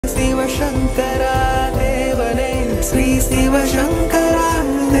Siva Shankara Devane, Sri Siva Shankara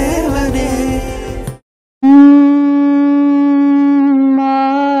Devane.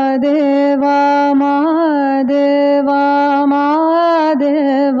 Mahadeva, Mahadeva,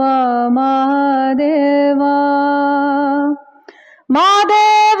 Mahadeva, Mahadeva,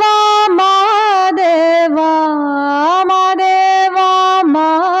 Mahadeva, Mahadeva, Mahadeva,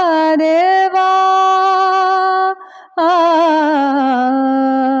 Mahadeva.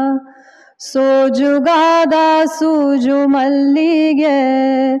 ಸೋಜುಗಾದ ಸೂಜು ಮಲ್ಲಿಗೆ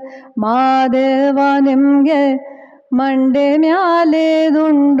ಮಾದೇವ ನಿಮ್ಗೆ ಮಂಡೆ ಮ್ಯಾಲೆ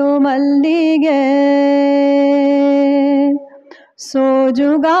ದುಂಡು ಮಲ್ಲಿಗೆ.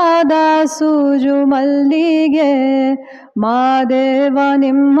 ಸೋಜುಗಾದ ಸೂಜು ಮಲ್ಲಿಗೆ ಮಾದೇವ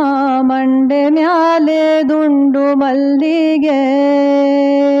ನಿಮ್ಮ ಮಂಡೆ ಮ್ಯಾಲೆ ದುಂಡು ಮಲ್ಲಿಗೆ.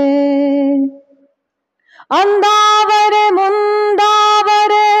 ಅಂದಾವರೆ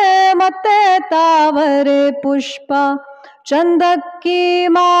ಮುಂದಾವರೆ ಮತ್ತೆ ತಾವರೆ ಪುಷ್ಪ ಚಂದಕ್ಕಿ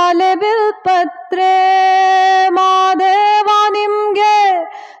ಮಾಲೆ ಬಿಲ್ಪತ್ರೆ ಮಾದೇವ ನಿಮ್ಗೆ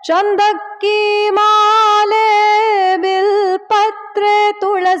ಚಂದಕ್ಕಿ ಮಾಲೆ ಬಿಲ್ಪತ್ರೆ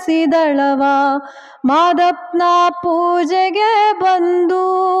ತುಳಸಿ ದಳವ ಮಾದಪ್ಪನ ಪೂಜೆಗೆ ಬಂದು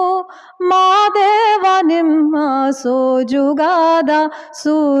ಮಾದೇವ ನಿಮ್ಮ ಸೋಜುಗಾದ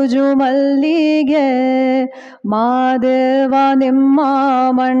ಸೂಜು ಮಲ್ಲಿಗೆ ಮಾದೇವ ನಿಮ್ಮ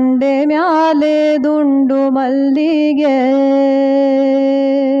ಮಂಡೆ ಮ್ಯಾಲೆ ದುಂಡು ಮಲ್ಲಿಗೆ.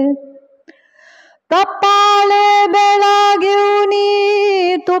 ತಪ್ಪಾಳೆ ಬೆಳಗಿವ್ನಿ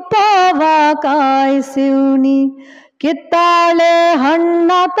ತುಪ್ಪವ ಕಾಯಿಸಿವ್ನಿ ಕಿತ್ತಾಳೆ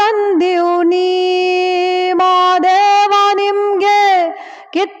ಹಣ್ಣ ತಂದಿವ್ನಿ ಮಾದೇವ ನಿಮ್ಗೆ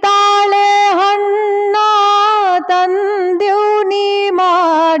ಕಿತ್ತಾಳೆ ಹಣ್ಣ ತಂದಿವ್ನಿ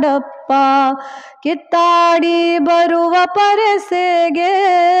ಮಾಡಪ್ಪ ಕಿತ್ತಾಡಿ ಬರುವ ಪರಸೆಗೆ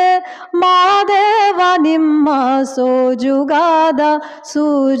ಮಾದೇವ ನಿಮ್ಮ ಸೋಜುಗಾದ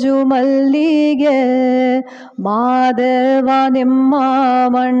ಸೂಜು ಮಲ್ಲಿಗೆ ಮಾದೇವ ನಿಮ್ಮ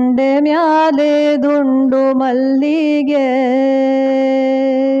ಮಂಡೆ ಮ್ಯಾಲೆ ದುಂಡು ಮಲ್ಲಿಗೆ.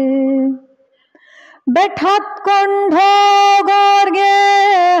 ಬೆಟ್ಟ ಹತ್ಕೊಂಡೋಗೋರ್ಗೆ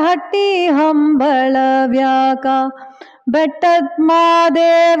ಹಟ್ಟಿ ಹಂಬಳವ್ಯಾಕ ಬೆಟ್ಟದ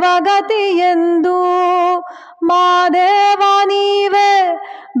ಮಾದೇವ ಗತಿ ಎಂದು ಮಾದೇವ ನೀವೇ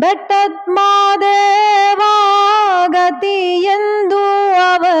ಬೆಟ್ಟದ ಮಾದೇವ ಗತಿ ಎಂದು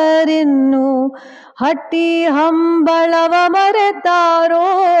ಅವರಿನ್ನು ಹಟ್ಟಿ ಹಂಬಳವ ಮರೆತಾರೋ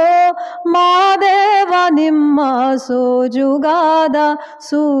ಮಾದೇವ ನಿಮ್ಮ ಸೋಜುಗಾದ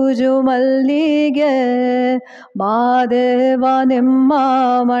ಸೂಜು ಮಲ್ಲಿಗೆ ಮಾದೇವ ನಿಮ್ಮ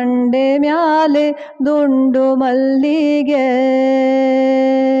ಮಂಡೆ ಮ್ಯಾಲೆ ದುಂಡು ಮಲ್ಲಿಗೆ.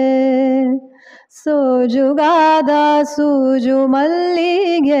 ಸೋಜುಗಾದ ಸೂಜು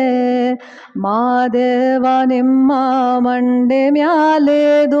ಮಲ್ಲಿಗೆ ಮಾದೇವ ನಿಮ್ಮ ಮಂಡೆ ಮ್ಯಾಲೆ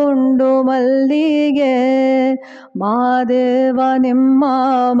ದುಂಡು ಮಲ್ಲಿಗೆ ಮಾದೇವ ನಿಮ್ಮ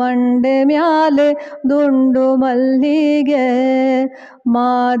ಮಂಡೆ ಮ್ಯಾಲೆ ದುಂಡು ಮಲ್ಲಿಗೆ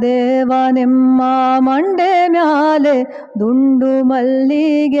ಮಾದೇವ ನಿಮ್ಮ ಮಂಡೆ ಮ್ಯಾಲೆ ದುಂಡು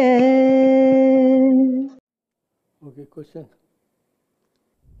ಮಲ್ಲಿಗೆ. Okay, question.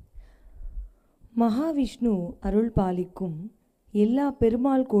 மகாவிஷ்ணு அருள் பாலிக்கும் எல்லா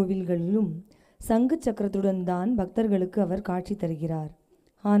பெருமாள் கோவில்களிலும் சங்கு சக்கரத்துடன் தான் பக்தர்களுக்கு அவர் காட்சி தருகிறார்.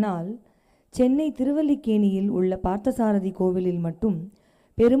 ஆனால் சென்னை திருவல்லிக்கேணியில் உள்ள பார்த்தசாரதி கோவிலில் மட்டும்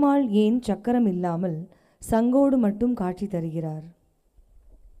பெருமாள் ஏன் சக்கரம் இல்லாமல் சங்கோடு மட்டும் காட்சி தருகிறார்?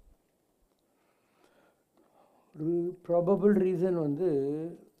 ஒரு ப்ராபபிள் ரீசன் வந்து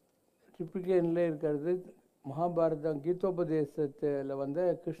ட்ரிப்ளிகேனில் இருக்கிறது மகாபாரதம் கீதோபதேசத்தில் வந்து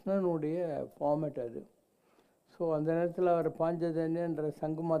கிருஷ்ணனுடைய ஃபார்மேட் அது. ஸோ அந்த நேரத்தில் அவர் பாஞ்சஜன்யன்ற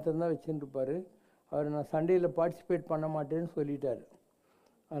சங்கு மாத்திரம்தான் வச்சுருப்பார். அவர் நான் சண்டையில் பார்ட்டிசிபேட் பண்ண மாட்டேன்னு சொல்லிட்டார்.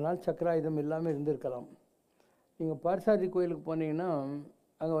 அதனால் சக்கராயுதம் இல்லாமல் இருந்திருக்கலாம். நீங்கள் பார்சாதி கோயிலுக்கு போனீங்கன்னா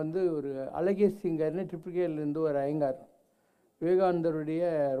அங்கே வந்து ஒரு அழகிய சிங்கர்னு ட்ரிப்ளிகேன்லேருந்து ஒரு ஐயங்கார் விவேகானந்தருடைய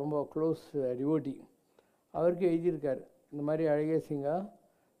ரொம்ப க்ளோஸ் டிவோட்டி. அவருக்கு எழுதியிருக்கார் இந்த மாதிரி அழகிய சிங்கா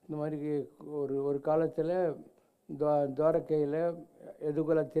இந்த மாதிரி ஒரு காலத்தில் துவாரகையில்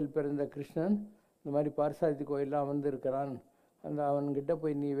எதுகுலத்தில் பிறந்த கிருஷ்ணன் இந்த மாதிரி பார்சாதி கோயிலில் அமர்ந்திருக்கிறான், அந்த அவன்கிட்ட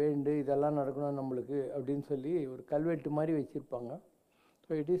போய் நீ வேண்டு இதெல்லாம் நடக்கணும் நம்மளுக்கு அப்படின்னு சொல்லி ஒரு கல்வெட்டு மாதிரி வச்சுருப்பாங்க. ஸோ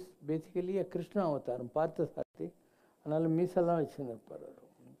இட் இஸ் பேசிக்கலி அ கிருஷ்ண அவதாரம் பார்த்த சாத்தி. அதனால் மீசெல்லாம் வச்சுருப்பார்.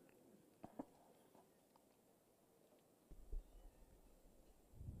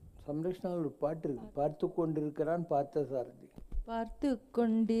 சம்ரக்ஷனால் ஒரு பாட்டு இருக்கு, பார்த்து கொண்டிருக்கிறான் பார்த்த சாரதி. பார்த்து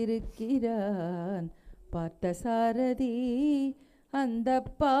கொண்டிருக்கிறான் பார்த்த சாரதி, அந்த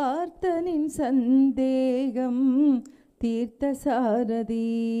பார்த்தனின் சந்தேகம் தீர்த்த சாரதி.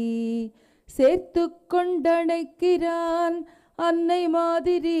 சேர்த்து கொண்டணைக்கிறான் அன்னை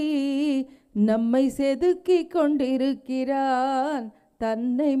மாதிரி, நம்மை செதுக்கி கொண்டிருக்கிறான்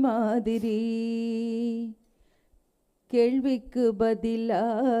தன்னை மாதிரி. கேள்விக்கு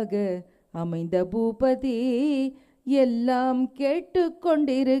பதிலாக அமைந்த பூபதி, எல்லாம் கேட்டு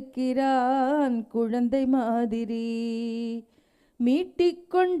கொண்டிருக்கிறான் குழந்தை மாதிரி. மீட்டிக்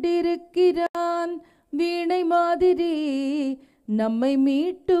கொண்டிருக்கிறான் வீணை மாதிரி, நம்மை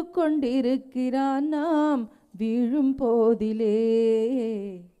மீட்டு கொண்டிருக்கிறான் நாம் வீழும் போதிலே.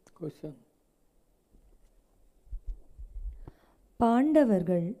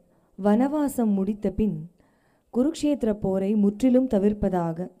 பாண்டவர்கள் வனவாசம் முடித்த பின் குருக்ஷேத்திர போரை முற்றிலும்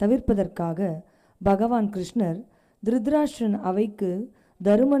தவிர்ப்பதற்காக பகவான் கிருஷ்ணர் திருதராஷ்டிரன் அவைக்கு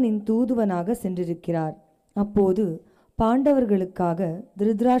தருமனின் தூதுவனாக சென்றிருக்கிறார். அப்போது பாண்டவர்களுக்காக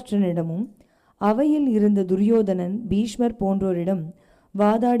திருதராஷ்டிரனிடமும் அவையில் இருந்த துரியோதனன், பீஷ்மர் போன்றோரிடம்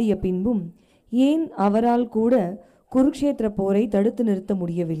வாதாடிய பின்பும் ஏன் அவரால் கூட குருக்ஷேத்திர போரை தடுத்து நிறுத்த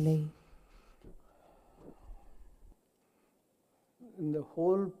முடியவில்லை? இந்த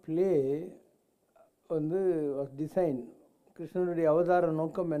ஹோல் பிளே வந்து டிசைன், கிருஷ்ணனுடைய அவதார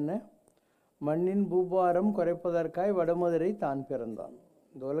நோக்கம் என்ன? மண்ணின் பூபாரம் குறைப்பதற்காய் வடமதுரை தான் பிறந்தான்.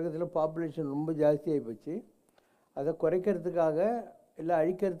 இந்த உலகத்தில் பாப்புலேஷன் ரொம்ப ஜாஸ்தியாகி போச்சு. அதை குறைக்கிறதுக்காக இல்லை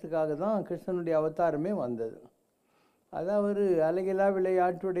அழிக்கிறதுக்காக தான் கிருஷ்ணனுடைய அவதாரமே வந்தது. அதை அவர் அழகிலா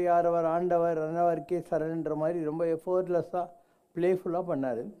விளையாட்டுடையார் அவர் ஆண்டவர் அன்னவருக்கே சரண்ன்ற மாதிரி ரொம்ப எஃபோர்ட்லெஸ்ஸாக ப்ளேஃபுல்லாக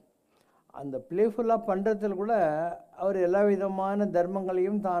பண்ணார். அந்த ப்ளேஃபுல்லாக பண்ணுறதுல கூட அவர் எல்லா விதமான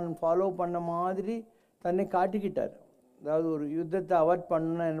தர்மங்களையும் தான் ஃபாலோ பண்ண மாதிரி தன்னை காட்டிக்கிட்டார். அதாவது ஒரு யுத்தத்தை அவாய்ட்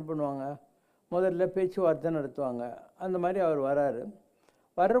பண்ணணுன்னா என்ன பண்ணுவாங்க? முதல்ல பேச்சுவார்த்தை நடத்துவாங்க. அந்த மாதிரி அவர் வராரு.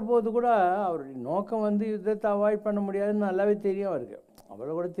 வர்றபோது கூட அவருடைய நோக்கம் வந்து யுத்தத்தை அவாய்ட் பண்ண முடியாதுன்னு நல்லாவே தெரியும் அவருக்கு.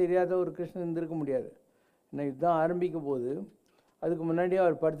 அவ்வளோ கூட தெரியாத ஒரு கிருஷ்ணன் இருந்திருக்க முடியாது. ஏன்னா யுத்தம் ஆரம்பிக்க போது அதுக்கு முன்னாடி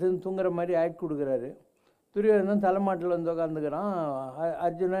அவர் படுத்துன்னு தூங்குற மாதிரி ஆக்ட் கொடுக்குறாரு. துரியோதனன் தலைமாட்டில் வந்து உட்காந்துக்கிறான்,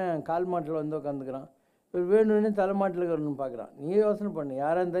 அர்ஜுனன் கால் மாட்டில் வந்து உட்காந்துக்கிறான். இவர் வேணும்னு தலைமாட்டில் இருக்கணும்னு பார்க்குறான். நீ யோசனை பண்ணு,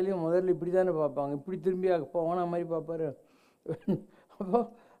 யாராக இருந்தாலும் முதல்ல இப்படி தானே பார்ப்பாங்க, இப்படி திரும்பி போன மாதிரி பார்ப்பாரு. அப்போது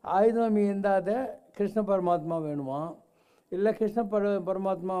ஆயுதம் எந்தாத கிருஷ்ண பரமாத்மா வேணுமா, இல்லை கிருஷ்ண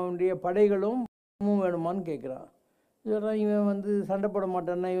பரமாத்மாவுடைய படைகளும் வேணுமான்னு கேட்குறான். இதெல்லாம் இவன் வந்து சண்டை போட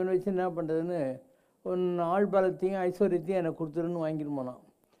மாட்டான்னா இவனை வச்சு என்ன பண்ணுறதுன்னு ஒன்று ஆள் பலத்தையும் ஐஸ்வர்யத்தையும் எனக்கு கொடுத்துருன்னு வாங்கிட்டு போனான்.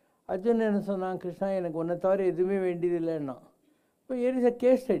 அர்ஜுன் என்ன சொன்னான்? கிருஷ்ணா எனக்கு ஒன்றை தவிர எதுவுமே வேண்டியதில்லைன்னா. இப்போ is a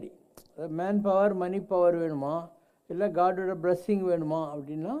case study. Man power money power வேணுமா, இல்லை காடோட பிளெஸ்ஸிங் வேணுமா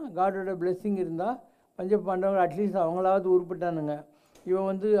அப்படின்னா, காடோட பிளெஸ்ஸிங் இருந்தால் பஞ்ச பாண்டவர்கள் அட்லீஸ்ட் அவங்களாவது உருப்பிட்டானுங்க. இவன்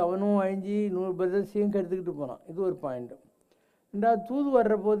வந்து அவனும் அழிஞ்சி 100 பிரதர்ஸையும் கெடுத்துக்கிட்டு போனான். இது ஒரு பாயிண்ட்டு. ரெண்டாவது, தூது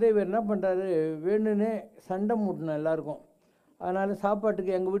வர்ற போதே இவர் என்ன பண்ணுறாரு, வேணுன்னே சண்டை மூட்டினான் எல்லாருக்கும். அதனால்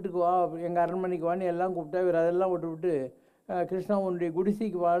சாப்பாட்டுக்கு எங்கள் வீட்டுக்கு வா, எங்கள் அரண்மனைக்கு வான்னு எல்லாம் கூப்பிட்டா இவர் அதெல்லாம் விட்டு கிருஷ்ணா உன்னுடைய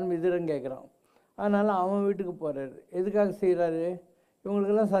குடிசைக்கு வான்னு விதுரன் கேட்குறான். அதனால் அவன் வீட்டுக்கு போகிறாரு. எதுக்காக செய்கிறாரு?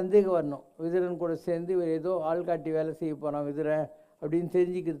 இவங்களுக்கெல்லாம் சந்தேகம் வரணும், விதுரன் கூட சேர்ந்து இவர் ஏதோ ஆள்காட்டி வேலை செய்ய போகிறான் விதுரன் அப்படின்னு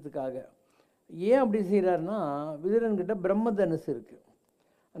தெரிஞ்சுக்கிறதுக்காக. ஏன் அப்படி செய்கிறாருன்னா, விதுரன்கிட்ட பிரம்ம தனுசு இருக்குது.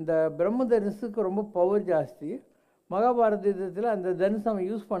 அந்த பிரம்ம தனுசுக்கு ரொம்ப பவர் ஜாஸ்தி. மகாபாரத யுத்தத்தில் அந்த தனுசை அவன்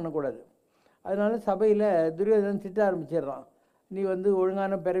யூஸ் பண்ணக்கூடாது. அதனால சபையில் துரியோதனன் திட்ட ஆரம்பிச்சிடுறான். நீ வந்து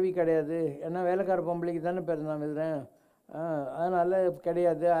ஒழுங்கான பிறவி கிடையாது, ஏன்னா வேலைக்கார பொம்பளைக்கு தானே பிறந்தான் விதுரன், அதனால்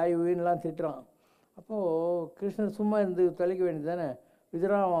கிடையாது ஆய்வுன்னெலாம் திட்டுறான். அப்போது கிருஷ்ணர் சும்மா இருந்து தொலைக்க வேண்டியது தானே.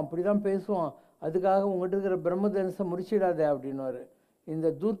 விதுரா அவன் அப்படி தான் பேசுவான், அதுக்காக உங்கள்கிட்ட இருக்கிற பிரம்ம தனுசை முடிச்சிடாதே அப்படின்னுவார். இந்த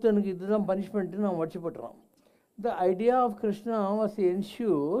தூர்த்தனுக்கு இதுதான் பனிஷ்மெண்ட்டுன்னு அவன் வச்சுப்பட்டுறான். The idea of Krishna was to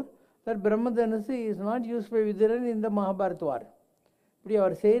ensure that Brahmadhanasa is not used by Viduran in the Mahabharata war. இப்படி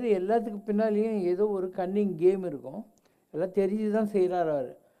அவர் செய்கிற எல்லாத்துக்கு பின்னாலேயும் ஏதோ ஒரு கன்னிங் கேம் இருக்கும். எல்லாம் தெரிஞ்சு தான் செய்கிறார்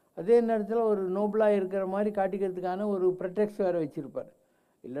அவர். அதே நேரத்தில் ஒரு நோபலாக இருக்கிற மாதிரி காட்டிக்கிறதுக்கான ஒரு ப்ரொடெக்ட் வேறு வச்சுருப்பார்.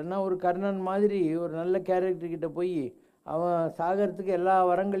 இல்லைன்னா ஒரு கர்ணன் மாதிரி ஒரு நல்ல கேரக்டர்கிட்ட போய் அவன் சாகிறதுக்கு எல்லா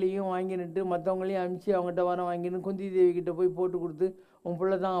வரங்களையும் வாங்கினுட்டு மற்றவங்களையும் அனுப்பிச்சி அவங்ககிட்ட வரம் வாங்கின்னு குந்தி தேவி கிட்ட போய் போட்டு கொடுத்து உன்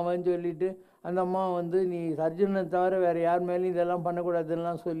பிள்ளை தான் அவன் சொல்லிவிட்டு அந்த அம்மா வந்து நீ அர்ஜுனனை தவிர வேறு யார் மேலேயும் இதெல்லாம்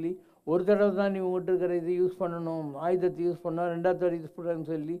பண்ணக்கூடாதுன்னெலாம் சொல்லி ஒரு தடவை தான் நீ உங்கள்கிட்ட இருக்கிற இது யூஸ் பண்ணணும், ஆயுதத்தை யூஸ் பண்ணணும், 2வது தடவை யூஸ் பண்ணுறேன்னு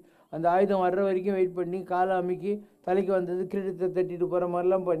சொல்லி அந்த ஆயுதம் வர்ற வரைக்கும் வெயிட் பண்ணி காலை அமைக்கி தலைக்கு வந்தது கிரீடத்தை தட்டிட்டு போகிற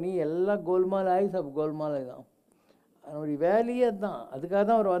மாதிரிலாம் பண்ணி எல்லாம் கோல்மால் ஆகி கோல்மால் தான். அவருடைய வேலையே அதுதான். அதுக்காக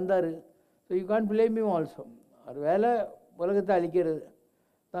தான் அவர் வந்தார். So you can't blame him also. அவர் வேலை உலகத்தை அழிக்கிறது.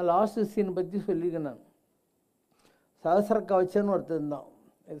 நான் லாஸ்ட் சீன் பற்றி சொல்லியிருக்கேன். நான் சஹஸ்ர கவச்சன்னு ஒருத்தர் தான்.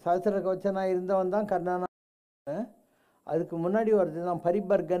 சஹஸ்ர கவச்சனாக இருந்தவன் தான் கர்ணனா. அதுக்கு முன்னாடி ஒருத்தர் தான்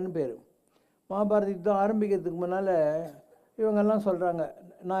பரிபர்கன்னு பேர். மகாபாரத யுத்தம் ஆரம்பிக்கிறதுக்கு முன்னால் இவங்கெல்லாம் சொல்கிறாங்க,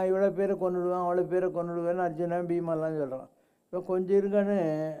 நான் இவ்வளோ பேரை கொண்டுடுவேன் அவ்வளோ பேரை கொண்டுடுவேன்னு அர்ஜுனன் பீமாலாம் சொல்கிறான். இப்போ கொஞ்சம் இருங்கன்னு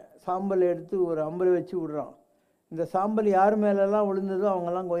சாம்பல் எடுத்து ஒரு அம்பரை வச்சு விட்றான். இந்த சாம்பல் யார் மேலெல்லாம் விழுந்ததோ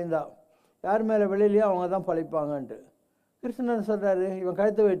அவங்கெல்லாம் கோவிந்தா, யார் மேலே விளையிலையோ அவங்க தான் பழைப்பாங்கன்ட்டு. கிருஷ்ணன் சொல்கிறாரு, இவன்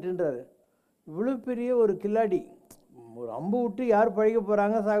கழுத்தை வெட்டுன்றாரு. இவ்வளோ பெரிய ஒரு கில்லாடி, ஒரு அம்பு விட்டு யார் பழிக்க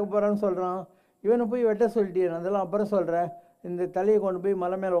போகிறாங்க சாக போகிறான்னு சொல்கிறான், இவனை போய் வெட்ட சொல்லிட்டேன், அதெல்லாம் அப்புறம் சொல்கிறேன், இந்த தலையை கொண்டு போய்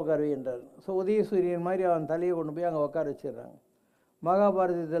மலை மேலே உட்காருவின்றார். ஸோ உதய சூரியன் மாதிரி அவன் தலையை கொண்டு போய் அங்கே உட்கார வச்சிடுறாங்க.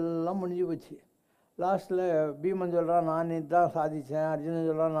 மகாபாரத இதெல்லாம் முடிஞ்சு போச்சு. லாஸ்ட்டில் பீமன் சொல்கிறான், நான் தான் சாதித்தேன், அர்ஜுனன்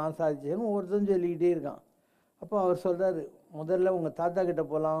சொல்கிறான் நான் சாதித்தேன்னு ஒவ்வொருத்தரும் சொல்லிக்கிட்டே இருக்கான். அப்போ அவர் சொல்கிறாரு, முதல்ல உங்கள் தாத்தா கிட்டே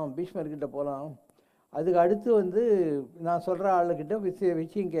போகலாம், பீஷ்மர்கிட்ட போகலாம், அதுக்கு அடுத்து வந்து நான் சொல்கிற ஆளுக்கிட்ட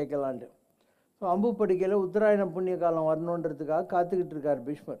விஷயம் கேட்கலான்ட்டு. ஸோ அம்பு படுக்கையில் உத்தராயண புண்ணிய காலம் வரணுன்றதுக்காக காத்துக்கிட்டு இருக்கார்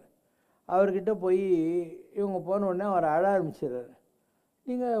பீஷ்மர். அவர்கிட்ட போய் இவங்க போன உடனே அவர் அழ ஆரம்பிச்சிடுறாரு.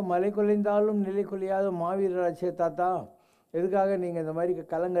 நீங்கள் மலை குலைந்தாலும் நிலை குலையாத மாவீரராச்சே தாத்தா, எதுக்காக நீங்கள் இந்த மாதிரி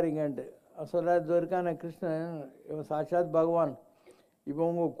கலங்குறீங்கன்ட்டு. அவர் சொல்கிறார், இது இருக்கான கிருஷ்ணன் இவன் சாட்சாத் பகவான், இப்போ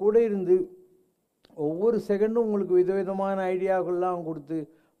உங்கள் கூட இருந்து ஒவ்வொரு செகண்டும் உங்களுக்கு விதவிதமான ஐடியாக்கள்லாம் கொடுத்து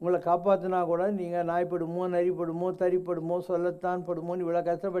உங்களை காப்பாற்றினா கூட நீங்கள் நாய்ப்படுமோ நரிப்படுமோ தறிப்படுமோ சொல்லத்தான் படுமோன்னு இவ்வளோ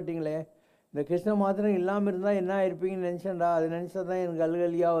கஷ்டப்பட்டீங்களே, இந்த கிருஷ்ண மாத்திரம் இல்லாமல் இருந்தால் என்ன ஆயிருப்பீங்கன்னு நினச்சேன்டா, அது நினச்சா தான் எனக்கு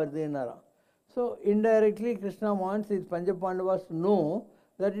அழுகலியாக வருதுன்னாராம். So indirectly Krishna wants is பஞ்சபாண்டவாஸ் to know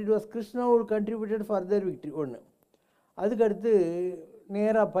that it was Krishna who contributed for their victory. ஒன்று. அதுக்கடுத்து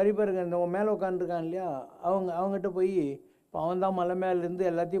நேராக பரிபருங்க இந்த மேலே உட்காந்துருக்கான் இல்லையா, அவங்ககிட்ட போய் இப்போ அவன் தான் மலை மேலேருந்து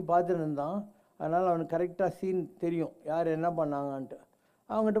எல்லாத்தையும் பார்த்துட்டு இருந்தான், அதனால் அவனுக்கு கரெக்டாக சீன் தெரியும் யார் என்ன பண்ணாங்கன்ட்டு.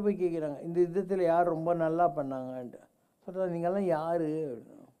 அவங்ககிட்ட போய் கேட்குறாங்க, இந்த யுத்தத்தில் யார் ரொம்ப நல்லா பண்ணாங்கன்ட்டு. சொல்கிறான், நீங்கள்லாம் யார்?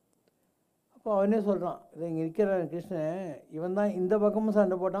 அப்போ அவனே சொல்கிறான், இதை இங்கே நிற்கிறான் கிருஷ்ணன், இவன் தான் இந்த பக்கமும்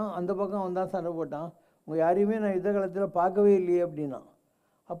சண்டை போட்டான், அந்த பக்கம் அவன் தான் சண்டை போட்டான், உங்கள் யாரையுமே நான் யுத்த காலத்தில் பார்க்கவே இல்லையே அப்படின்னா.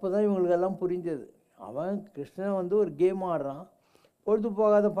 அப்போ தான் இவங்களுக்கெல்லாம் புரிஞ்சது, அவன் கிருஷ்ணன் வந்து ஒரு கேம் ஆடுறான், பொழுது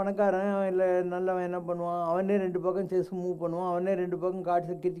போகாத பணக்காரன் இல்லை நல்லவன் என்ன பண்ணுவான், அவனே 2 பக்கம் செஸ் மூவ் பண்ணுவான், அவனே 2 பக்கம்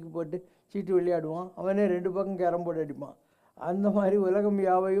காட்சி கிறுக்கி போட்டு சீட்டு விளையாடுவான், அவனே 2 பக்கம் கேரம் போர்டு அடிப்பான். அந்த மாதிரி உலகம்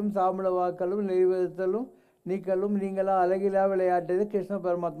யாவையும் சாம்பல வாக்கலும் நெறிவதலும் நீக்கலும் நீங்களா அழகிலா விளையாட்டது கிருஷ்ண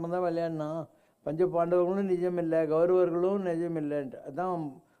பரமாத்மா தான் விளையாடினா. பஞ்ச பாண்டவர்களும் நிஜம் இல்லை, கௌரவர்களும் நிஜம் இல்லைன்ட்டு. அதான்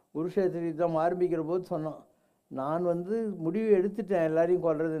குருஷேத்திர யுத்தம் ஆரம்பிக்கிற போது சொன்னான், நான் வந்து முடிவு எடுத்துட்டேன் எல்லாரையும்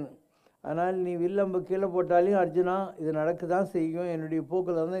கொல்றதுன்னு, அதனால் நீ வில்லம்பு கீழே போட்டாலையும் அர்ஜுனா இது நடக்க தான் செய்யும், என்னுடைய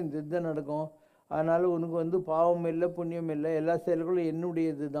போக்கில் தான் இந்த யுத்தம் நடக்கும், அதனால் உனக்கு வந்து பாவம் இல்லை புண்ணியம் இல்லை, எல்லா செயல்களும்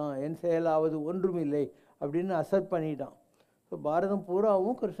என்னுடையது தான், என் செயலாவது ஒன்றும் இல்லை அப்படின்னு அசப்ட் பண்ணிட்டான். ஸோ பாரதம்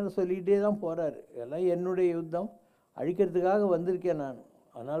பூராவும் கிருஷ்ணன் சொல்லிகிட்டே தான் போகிறாரு, எல்லாம் என்னுடைய யுத்தம், அழிக்கிறதுக்காக வந்திருக்கேன் நான்.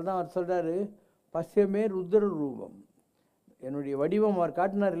 அதனால தான் அவர் சொல்கிறாரு, பஸ்யமே ருத்ர ரூபம், என்னுடைய வடிவம் அவர்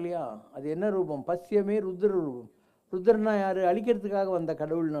காட்டினார் இல்லையா, அது என்ன ரூபம்? பஸ்யமே ருத்ர ரூபம். ருத்ரனா யார்? அழிக்கிறதுக்காக வந்த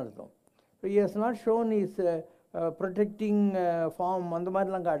கடவுள்னு அர்த்தம். So he has not shown his protecting form அந்த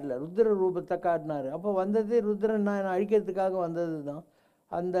மாதிரிலாம் காட்டல, ருத்ர ரூபத்தை காட்டினார். அப்போ வந்தது ருத்ரன்னா அழிக்கிறதுக்காக வந்தது தான்.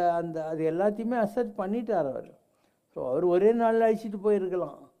 அந்த அந்த அது எல்லாத்தையுமே அசெப்ட் பண்ணிட்டார் அவர். ஸோ அவர் ஒரே நாளில் அழிச்சிட்டு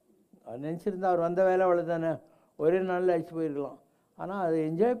போயிருக்கலாம், அவர் நினச்சிருந்தா அவர் வந்த வேலை அவ்வளோ தானே, ஒரே நாளில் அழிச்சு போயிருக்கலாம். ஆனால் அதை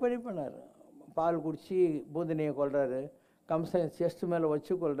என்ஜாய் பண்ணி பண்ணார். பால் குடித்து பூதனையை கொள்கிறாரு, கம்சன் செஸ்ட் மேலே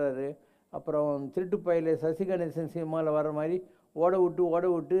வச்சு கொள்கிறாரு, அப்புறம் திருட்டு பயில சசி கணேசன் சினிமாவில் வர மாதிரி ஓட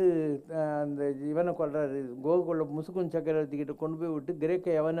விட்டு அந்த இவனை கொள்கிறாரு, கோகுல முசுகுன் சக்கரவர்த்திக்கிட்ட கொண்டு போய் விட்டு கிரேக்க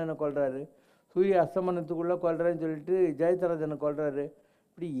யவனனை கொள்கிறாரு, சூரிய அஸ்தமனத்துக்குள்ளே கொள்கிறேன்னு சொல்லிட்டு ஜெயத்ரதனை கொள்கிறாரு.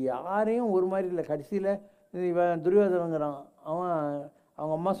 இப்படி யாரையும் ஒரு மாதிரி இல்லை. கடைசியில் இவன் துரியோதனங்கிறான், அவன்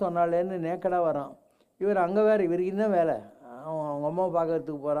அவங்க அம்மா சொன்னாலேன்னு நேக்கடாக வரான், இவர் அங்கே வேறு, இவருக்கு என்ன வேலை, அவங்க அம்மாவை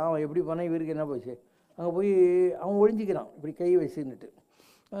பார்க்கறதுக்கு போகிறான், அவன் எப்படி போனால் இவருக்கு என்ன போச்சு, அங்கே போய் அவன் ஒழிஞ்சிக்கிறான் இப்படி கை வச்சுன்னுட்டு.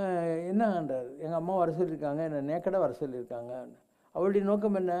 என்னன்றார், எங்கள் அம்மா வர சொல்லியிருக்காங்க, என்னை நேக்கடாக வர சொல்லியிருக்காங்க. அவளுடைய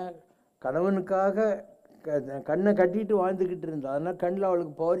நோக்கம் என்ன? கணவனுக்காக கண்ணை கட்டிட்டு வாழ்ந்துக்கிட்டு இருந்தா, அதனால் கண்ணில்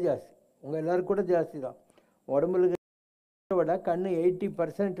அவளுக்கு பவர் ஜாஸ்தி, உங்கள் எல்லோரும் கூட ஜாஸ்தி தான். உடம்புல விட கண்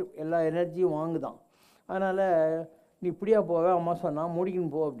 80% எல்லா எனர்ஜியும் வாங்குதான். அதனால் நீ இப்படியா போவே, அம்மா சொன்னான்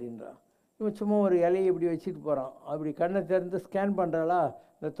மூடிக்கின்னு போ அப்படின்றான். இவன் சும்மா ஒரு இலையை இப்படி வச்சுட்டு போகிறான், அப்படி கண்ணை திறந்து ஸ்கேன் பண்ணுறாளா,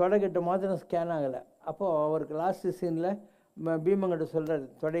 இந்த தொடைக்கிட்ட மாத்திரம் ஸ்கேன் ஆகலை. அப்போது அவருக்கு லாஸ்ட்டு சீனில் பீமங்கிட்ட சொல்கிறார்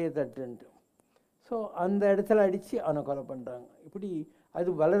தொடையை தட்டுன்ட்டு. ஸோ அந்த இடத்துல அடித்து அவனை கொலை பண்ணுறாங்க. இப்படி அது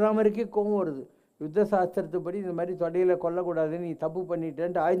பலராமருக்கே கோவம் வருது, யுத்த சாஸ்திரத்துப்படி இந்த மாதிரி தொடையில் கொல்லக்கூடாதுன்னு நீ தப்பு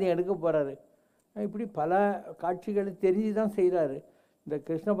பண்ணிட்டேன்ட்டு ஆயுதம் எடுக்க போகிறாரு. இப்படி பல காட்சிகளை தெரிஞ்சு தான் செய்கிறாரு. இந்த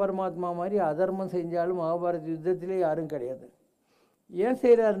கிருஷ்ண பரமாத்மா மாதிரி அதர்மம் செஞ்சாலும் மகாபாரத யுத்தத்திலே யாரும் கிடையாது. ஏன்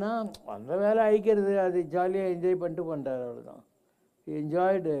செய்கிறாருன்னா அந்த வேலை அழிக்கிறது, அது ஜாலியாக என்ஜாய் பண்ணிட்டு பண்ணுறாரு, அவ்வளோதான். He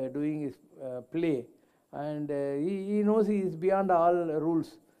enjoyed doing his play and he knows he is beyond all rules,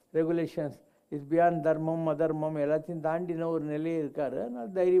 regulations, is beyond தர்மம் அதர்மம் எல்லாத்தையும் தாண்டின ஒரு நிலையே இருக்கார்.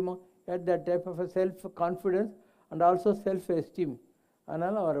 அதனால் தைரியமாக at that type of a self confidence and also self esteem,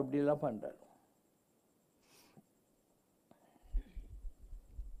 அதனால் அவர் அப்படிலாம் பண்ணுறார்.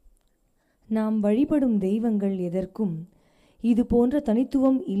 நாம் வழிபடும் தெய்வங்கள் எதற்கும் இது போன்ற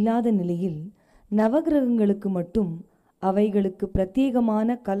தனித்துவம் இல்லாத நிலையில் நவகிரகங்களுக்கு மட்டும் அவைகளுக்கு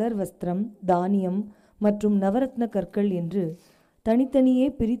பிரத்யேகமான கலர் வஸ்திரம், தானியம் மற்றும் நவரத்ன கற்கள் என்று தனித்தனியே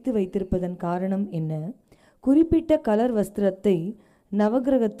பிரித்து வைத்திருப்பதன் காரணம் என்ன? குறிப்பிட்ட கலர் வஸ்திரத்தை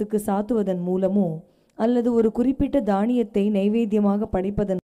நவகிரகத்துக்கு சாத்துவதன் மூலமோ அல்லது ஒரு குறிப்பிட்ட தானியத்தை நைவேத்தியமாக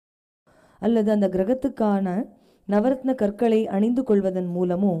படைப்பதன் அல்லது அந்த கிரகத்துக்கான நவரத்ன கற்களை அணிந்து கொள்வதன்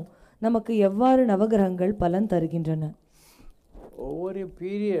மூலமோ நமக்கு எவ்வாறு நவகிரகங்கள் பலன் தருகின்றன? ஒவ்வொரு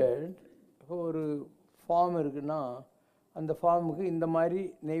பீரியட் ஒரு ஃபார்ம் இருக்குன்னா அந்த ஃபார்முக்கு இந்த மாதிரி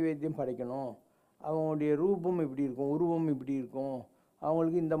நைவேத்தியம் படைக்கணும், அவங்களுடைய ரூபம் இப்படி இருக்கும், உருவம் இப்படி இருக்கும்,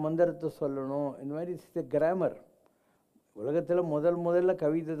 அவங்களுக்கு இந்த மந்திரத்தை சொல்லணும், இந்த மாதிரி கிராமர். உலகத்தில் முதல்ல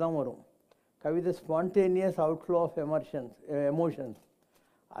கவிதை தான் வரும். கவிதை ஸ்பான்டேனியஸ் அவுட்ஃப்ளோ ஆஃப் எமோஷன்ஸ்.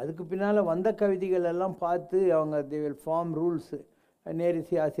 அதுக்கு பின்னால் வந்த கவிதைகள் எல்லாம் பார்த்து அவங்க தே வில் ஃபார்ம் ரூல்ஸு.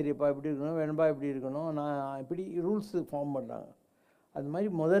 நேரிசி ஆசிரியப்பா இப்படி இருக்கணும், வேணும்பா இப்படி இருக்கணும், நான் இப்படி ரூல்ஸு ஃபார்ம் பண்ணுறாங்க. அது மாதிரி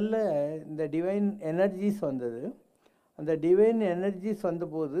முதல்ல இந்த டிவைன் எனர்ஜிஸ் வந்தது. அந்த டிவைன் எனர்ஜிஸ்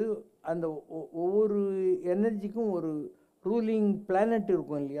வந்தபோது அந்த ஒவ்வொரு எனர்ஜிக்கும் ஒரு ரூலிங் பிளானட்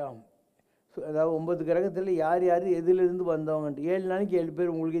இருக்கும் இல்லையா? அதாவது 9 கிரகத்தில் யார் யார் எதிலிருந்து வந்தவங்கன்ட்டு 7 நாளைக்கு 7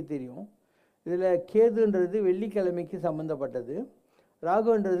 பேர் உங்களுக்கே தெரியும். இதில் கேதுன்றது வெள்ளிக்கிழமைக்கு சம்மந்தப்பட்டது,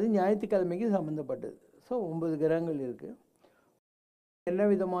 ராகுன்றது ஞாயிற்றுக்கிழமைக்கு சம்மந்தப்பட்டது. ஸோ 9 கிரகங்கள் இருக்குது. என்ன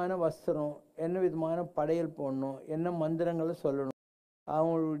விதமான வஸ்திரம், என்ன விதமான படையல் போடணும், என்ன மந்திரங்களை சொல்லணும்,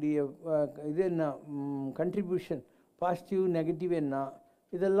 அவங்களுடைய இது என்ன கண்ட்ரிபியூஷன், பாசிட்டிவ் நெகட்டிவ் என்ன,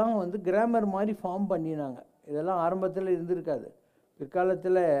 இதெல்லாம் வந்து கிராமர் மாதிரி ஃபார்ம் பண்ணினாங்க. இதெல்லாம் ஆரம்பத்தில் இருந்திருக்காது.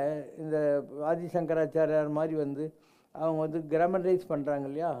 பிற்காலத்தில் இந்த ஆதிசங்கராச்சாரியார் மாதிரி வந்து அவங்க வந்து கிராமரைஸ் பண்ணுறாங்க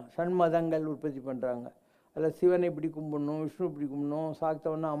இல்லையா? ஷண்மதங்கள் உற்பத்தி பண்ணுறாங்க. அதில் சிவனை இப்படி கும்பிடணும், விஷ்ணு இப்படி கும்பிடணும்,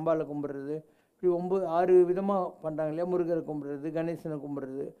 சாக்தவனா அம்பாலை கும்பிட்றது, இப்படி 6 விதமாக பண்ணுறாங்க இல்லையா? முருகரை கும்பிட்றது, கணேசனை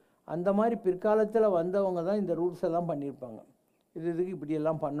கும்பிட்றது. அந்த மாதிரி பிற்காலத்தில் வந்தவங்க தான் இந்த ரூல்ஸ் எல்லாம் பண்ணியிருப்பாங்க. இதுக்கு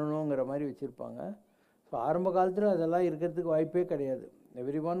இப்படியெல்லாம் பண்ணணுங்கிற மாதிரி வச்சுருப்பாங்க. ஸோ ஆரம்ப காலத்தில் அதெல்லாம் இருக்கிறதுக்கு வாய்ப்பே கிடையாது.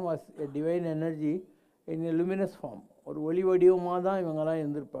 Every one was a divine energy in a luminous form. ஒரு ஒளி வடிவமாக தான் இவங்கெல்லாம்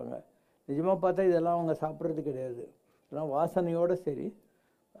இருந்திருப்பாங்க. நிஜமாக பார்த்தா இதெல்லாம் அவங்க சாப்பிட்றது கிடையாது, இதெல்லாம் வாசனையோடு சரி.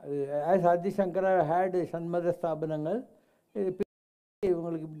 அது ஆஸ் ஆதிசங்கரா ஹேடு சண்மத ஸ்தாபனங்கள்,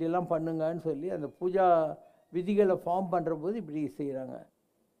 இவங்களுக்கு இப்படியெல்லாம் பண்ணுங்கன்னு சொல்லி அந்த பூஜா விதிகளை ஃபார்ம் பண்ணுற போது இப்படி செய்கிறாங்க.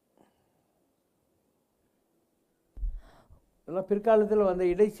 இதெல்லாம் பிற்காலத்தில் வந்த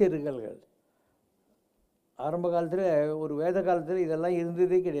இடைச்செருகல்கள். ஆரம்ப காலத்தில் ஒரு வேத காலத்தில் இதெல்லாம்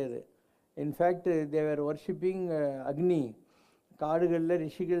இருந்ததே கிடையாது. இன்ஃபேக்ட் தேவர் வர்ஷிப்பிங் அக்னி. காடுகளில்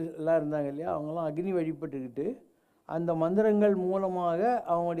ரிஷிகள் எல்லாம் இருந்தாங்க இல்லையா? அவங்களாம் அக்னி வழிபட்டுக்கிட்டு அந்த மந்திரங்கள் மூலமாக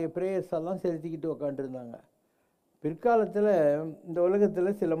அவங்களுடைய ப்ரேயர்ஸ் எல்லாம் செலுத்திக்கிட்டு உக்காண்டிருந்தாங்க. பிற்காலத்தில் இந்த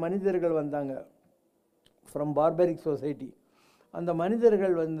உலகத்தில் சில மனிதர்கள் வந்தாங்க ஃப்ரம் பார்பரிக் சொசைட்டி. அந்த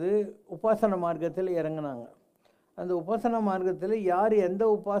மனிதர்கள் வந்து உபாசன மார்க்கத்தில் இறங்கினாங்க. அந்த உபாசன மார்க்கத்தில் யார் எந்த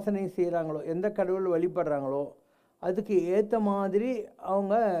உபாசனை செய்கிறாங்களோ, எந்த கடவுள் வழிபடுறாங்களோ அதுக்கு ஏற்ற மாதிரி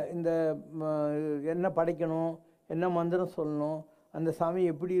அவங்க இந்த என்ன படைக்கணும், என்ன மந்திரம் சொல்லணும், அந்த சாமி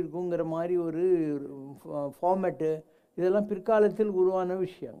எப்படி இருக்குங்கிற மாதிரி ஒரு ஃபார்மேட்டு, இதெல்லாம் பிற்காலத்தில் உருவான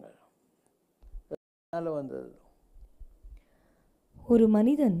விஷயங்கள். அதனால் வந்தது. ஒரு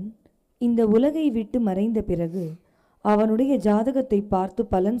மனிதன் இந்த உலகை விட்டு மறைந்த பிறகு அவனுடைய ஜாதகத்தை பார்த்து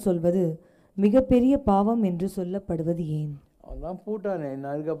பலன் சொல்வது மிகப்பெரிய பாவம் என்று சொல்லப்படுவது ஏன்? அவன் தான் பூட்டானே.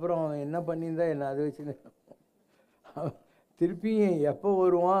 அதுக்கப்புறம் அவன் என்ன பண்ணியிருந்தா என்ன அதை வச்சு திருப்பி எப்போ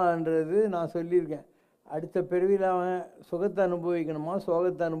வருவான்ன்றது நான் சொல்லியிருக்கேன். அடுத்த பிறவியில் அவன் சுகத்தை அனுபவிக்கணுமா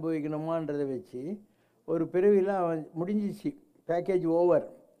சோகத்தை அனுபவிக்கணுமான்றதை வச்சு ஒரு பிறவியில் அவன் முடிஞ்சிச்சு, package over,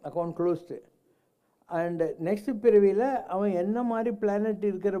 account closed. And next பிறவியில் அவன் என்ன மாதிரி பிளானட்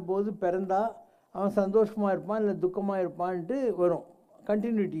இருக்கிற போது பிறந்தா அவன் சந்தோஷமாக இருப்பான் இல்லை துக்கமாக இருப்பான்ட்டு வரும்.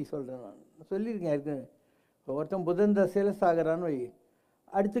 கண்டினியூட்டி சொல்கிறேன், நான் சொல்லியிருக்கேன் ஏற்கனவே. ஒருத்தன் புதன் தசையில் சாகிறான்னு வை,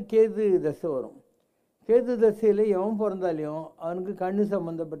 அடுத்து கேது தசை வரும். கேது தசையில் எவன் பிறந்தாலையும் அவனுக்கு கண்ணு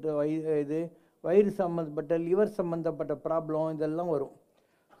சம்மந்தப்பட்ட வயிறு சம்மந்தப்பட்ட லிவர் சம்மந்தப்பட்ட ப்ராப்ளம் இதெல்லாம் வரும்.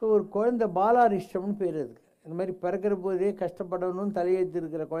 ஸோ ஒரு குழந்தை பாலாரிஷ்டம்னு பேர் அதுக்கு. இந்த மாதிரி பிறக்கிற போதே கஷ்டப்படணும்னு தலையெழுத்து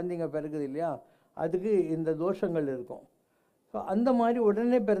இருக்கிற குழந்தைங்க பிறகுது இல்லையா, அதுக்கு இந்த தோஷங்கள் இருக்கும். ஸோ அந்த மாதிரி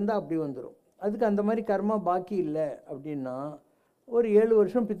உடனே பிறந்தால் அப்படி வந்துடும். அதுக்கு அந்த மாதிரி கர்மா பாக்கி இல்லை அப்படின்னா ஒரு 7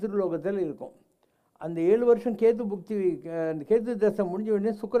 வருஷம் பித்ருலோகத்தில் இருக்கும். அந்த 7 வருஷம் கேது புக்தி, கேது தசை முடிஞ்ச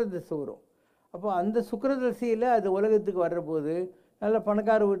உடனே சுக்கிர தசை வரும். அப்போ அந்த சுக்கிர தசையில் அது உலகத்துக்கு வர்ற போது நல்ல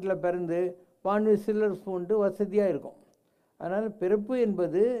பணக்கார வீட்டில் பிறந்து பான்வி சில்லர் ஸ்பூன்ட்டு வசதியாக இருக்கும். அதனால் பிறப்பு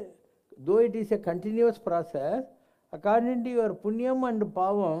என்பது though it is a continuous process, according to your புண்ணியம் அண்ட்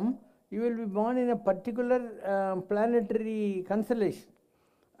பாவம் you will be born in a particular planetary cancellation.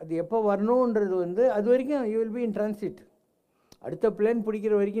 அது எப்போ வரணுன்றது வந்து அது வரைக்கும் you will be in transit. அடுத்த பிளேன்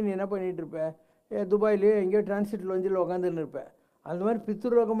பிடிக்கிற வரைக்கும் நீ என்ன பண்ணிகிட்டு இருப்ப? துபாயிலேயோ எங்கேயோ டிரான்சிட் லோஞ்சில் உட்காந்துன்னு இருப்பேன். அந்த மாதிரி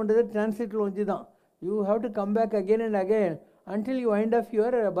பித்ருலோகம்ன்றது டிரான்சிட் லோஞ்சு தான். You have to come back again and again until you wind up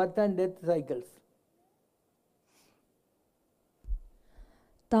your birth and death cycles.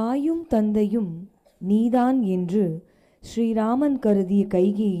 தாயும் தந்தையும் நீதான் என்று ஸ்ரீராமன் கருதிய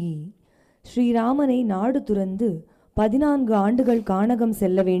கைகேயி ஸ்ரீராமனை நாடு துறந்து 14 ஆண்டுகள் கானகம்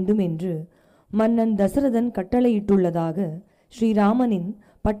செல்ல வேண்டும் என்று மன்னன் தசரதன் கட்டளையிட்டுள்ளதாக ஸ்ரீராமனின்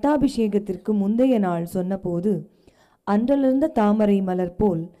பட்டாபிஷேகத்திற்கு முந்தைய நாள் சொன்னபோது அன்றலிருந்த தாமரை மலர்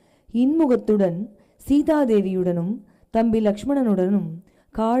போல் இன்முகத்துடன் சீதாதேவியுடனும் தம்பி லக்ஷ்மணனுடனும்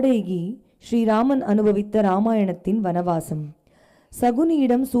காடேகி ஸ்ரீராமன் அனுபவித்த இராமாயணத்தின் வனவாசம்.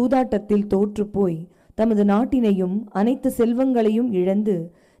 சகுனியிடம் சூதாட்டத்தில் தோற்றுப்போய் தமது நாட்டினையும் அனைத்து செல்வங்களையும் இழந்து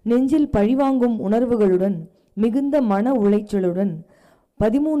நெஞ்சில் பழிவாங்கும் உணர்வுகளுடன் மிகுந்த மன உளைச்சலுடன்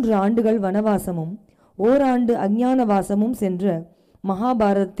 13 ஆண்டுகள் வனவாசமும் ஓராண்டு அஞ்ஞானவாசமும் சென்ற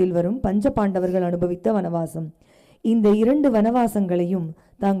மகாபாரதத்தில் வரும் பஞ்சபாண்டவர்கள் அனுபவித்த வனவாசம். இந்த 2 வனவாசங்களையும்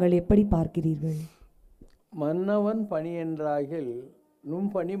தாங்கள் எப்படி பார்க்கிறீர்கள்? மன்னவன் பணி என்றாகில் நும்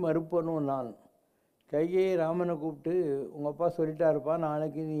பணி மறுப்பனும் நான். கைகேயி ராமனை கூப்பிட்டு, உங்கள் அப்பா சொல்லிட்டாருப்பா,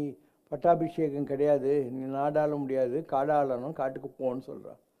 நாளைக்கு நீ பட்டாபிஷேகம் கிடையாது, நீ நாடாள முடியாது, காடாளணும், காட்டுக்கு போன்னு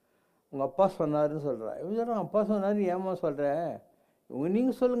சொல்கிறான். உங்கள் அப்பா சொன்னார்னு சொல்கிறா. இவன் சொல்கிறான், அப்பா சொன்னார் ஏமா சொல்கிறேன்,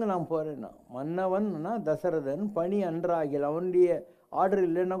 நீங்கள் சொல்லுங்கள் நான் போகிறேன்னா. மன்னவன்னா தசரதன், பணி அன்றாகில், அவனுடைய ஆர்டர்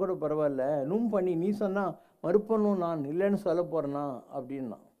இல்லைன்னா கூட பரவாயில்ல, நும் பணி நீ சொன்னால் மறுப்பனும் நான் இல்லைன்னு சொல்ல போகிறேன்னா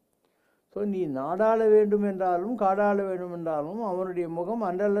அப்படின்னா. ஸோ நீ நாடாள வேண்டும் என்றாலும் காடாள வேண்டும் என்றாலும் அவனுடைய முகம்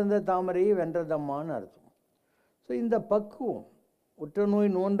அன்றலிருந்த தாமரையை வென்றதம்மான்னு அர்த்தம். ஸோ இந்த பக்குவம், உற்ற நோய்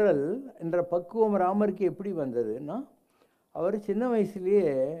நோன்றல் என்ற பக்குவம் ராமருக்கு எப்படி வந்ததுன்னா, அவர் சின்ன வயசுலேயே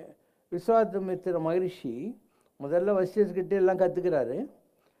விஸ்வாமித்திர மகரிஷி முதல்ல வசிஷ்டர்கிட்ட எல்லாம் கற்றுக்கிறாரு.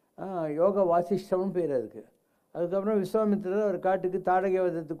 யோக வாசிஷ்டம்னு பேர் அதுக்கு. அதுக்கப்புறம் விஸ்வாமித்திரர் அவர் காட்டுக்கு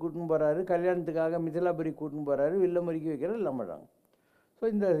தாடகவதத்துக்கு கூட்டின்னு போகிறாரு, கல்யாணத்துக்காக மிதிலாபுரி கூட்டின்னு போகிறாரு, வில்லமுறிக்கி வைக்கிறார், எல்லாம் பண்ணுறாங்க. ஸோ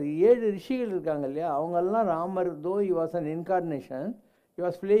இந்த 7 ரிஷிகள் இருக்காங்க இல்லையா, அவங்கெல்லாம் Ramar though he was an incarnation, he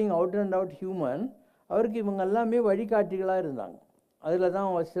was playing out and out human, அவருக்கு இவங்க எல்லாமே வழிகாட்டிகளாக இருந்தாங்க. அதில் தான்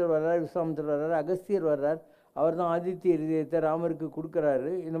வசிஷ்டர் வர்றார், விஸ்வாமித்திரர் வர்றார், அகஸ்தியர் வர்றார், அவர் தான் ஆதித்ய ஹிருதயத்தை ராமருக்கு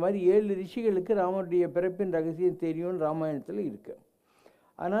கொடுக்குறாரு. இந்த மாதிரி 7 ரிஷிகளுக்கு ராமருடைய பிறப்பின் ரகசியம் தெரியும்னு ராமாயணத்தில் இருக்கு.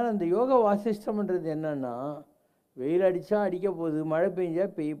 அதனால் அந்த யோக வாசிஷ்டம்ன்றது என்னன்னா, வெயில் அடித்தா அடிக்க போகுது, மழை பெஞ்சா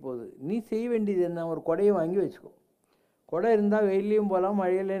பெய்ய போகுது, நீ செய்ய வேண்டியது என்ன, ஒரு கொடையை வாங்கி வச்சுக்கோ. கொடை இருந்தால் வெயிலையும் போகலாம்,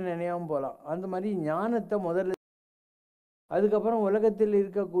 மழையிலையும் நினையாமல் போகலாம். அந்த மாதிரி ஞானத்தை முதல்ல, அதுக்கப்புறம் உலகத்தில்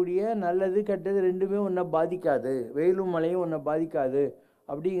இருக்கக்கூடிய நல்லது கெட்டது ரெண்டுமே ஒன்றை பாதிக்காது, வெயிலும் மழையும் ஒன்றை பாதிக்காது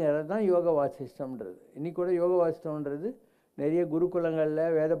அப்படிங்கிறது தான் யோக வாசிஷ்டம்ன்றது. இன்றைக்கி கூட யோக வாசிஷ்டம்ன்றது நிறைய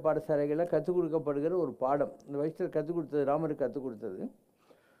குருகுலங்களில் வேத பாடசாலைகளில் கற்றுக் கொடுக்கப்படுகிற ஒரு பாடம். இந்த வயசில் கற்றுக் கொடுத்தது, ராமருக்கு கற்றுக் கொடுத்தது.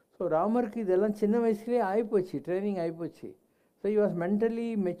 ஸோ ராமருக்கு இதெல்லாம் சின்ன வயசுலேயே ஆகிப்போச்சு, ட்ரைனிங் ஆகிப்போச்சு. So he was mentally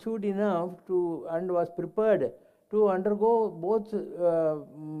matured enough to and was prepared to undergo both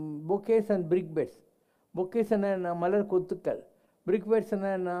bouquets and brick beds. bouquets என்ன மலர் கொத்துக்கள், brick beds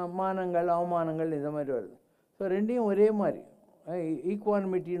என்ன மானங்கள் அவமானங்கள், இந்த மாதிரி வருது. ஸோ ரெண்டையும் ஒரே மாதிரி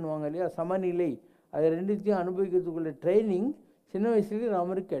ஈக்குவானிமிட்டின்னு வாங்க இல்லையா, சமநிலை, அதை ரெண்டுத்தையும் அனுபவிக்கிறதுக்குள்ள ட்ரைனிங் சின்ன வயசுலேயே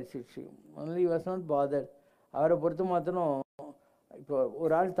ராமருக்கு கிடச்சிடுச்சு. Only was not bother. அவரை பொறுத்த மாத்திரம் இப்போ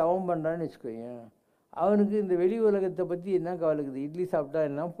ஒரு ஆள் தவம் பண்ணுறான்னு வச்சுக்கோங்க, அவனுக்கு இந்த வெளி உலகத்தை பற்றி என்ன கவலைக்குது, இட்லி சாப்பிட்டா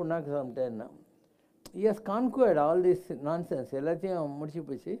என்ன, புண்ணாக்கு சாப்பிட்டா என்ன, he has conquered all this nonsense, எல்லாத்தையும் முடிச்சு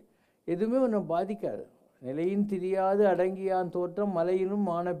போச்சு, எதுவுமே ஒன்றும் பாதிக்காது. நிலையின் தெரியாது அடங்கியான் தோற்றம் மலையிலும்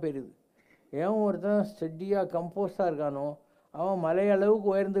மான பெறுது. ஏன் ஒருத்தன் ஸ்டெடியாக கம்போஸ்டாக இருக்கானோ அவன் மலையளவுக்கு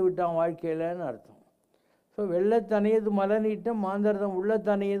உயர்ந்து விட்டான் வாழ்க்கையிலன்னு அர்த்தம். ஸோ வெள்ளத்தனையது மலை நீட்டம் மாந்தர்தம்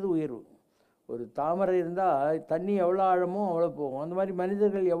உள்ளத்தனையது உயர்வு. ஒரு தாமரை இருந்தால் தண்ணி எவ்வளோ ஆழமோ அவ்வளோ போகும். அந்த மாதிரி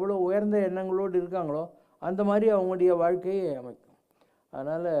மனிதர்கள் எவ்வளோ உயர்ந்த எண்ணங்களோடு இருக்காங்களோ அந்த மாதிரி அவங்களுடைய வாழ்க்கையை அமைக்கும்.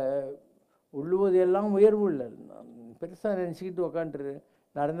 அதனால் உள்ளுவது எல்லாம் உயர்வு இல்லை, பெருசாக நினச்சிக்கிட்டு உக்காண்ட்ரு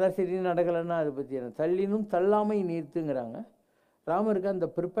நடந்தால் சரி, நடக்கலைன்னா அதை பற்றி என்ன, தள்ளினும் தள்ளாமை நீர்த்துங்கிறாங்க. ராமருக்கு அந்த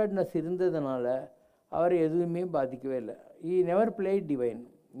ப்ரிப்பேர்ட்னஸ் இருந்ததுனால அவரை எதுவுமே பாதிக்கவே இல்லை. ஈ நெவர் பிளேட் டிவைன்,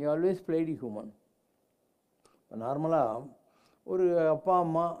 ஈ ஆல்வேஸ் பிளேட் ஹியூமன். நார்மலாக ஒரு அப்பா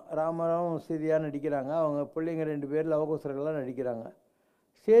அம்மா ராமரும் சீதையாக நடிக்கிறாங்க, அவங்க பிள்ளைங்க 2 பேர் லவகுசர்களாக நடிக்கிறாங்க.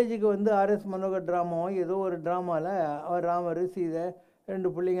 ஸ்டேஜுக்கு வந்து ஆர்எஸ் மனோகர் ட்ராமாவோ ஏதோ ஒரு ட்ராமாவில் அவர் ராமர் சீதை 2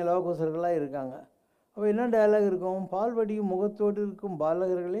 பிள்ளைங்க லவகுசர்களாக இருக்காங்க. அப்போ என்ன டயலாக் இருக்கும், பால்வடியும் முகத்தோடு இருக்கும்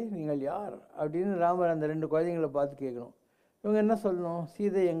பாலகர்களே நீங்கள் யார் அப்படின்னு ராமர் அந்த 2 குழந்தைங்களை பார்த்து கேட்கணும். இவங்க என்ன சொல்லணும்,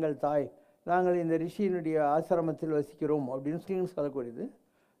 சீதை எங்கள் தாய், நாங்கள் இந்த ரிஷியினுடைய ஆசிரமத்தில் வசிக்கிறோம் அப்படின்னு சொல்லக்கூடியது.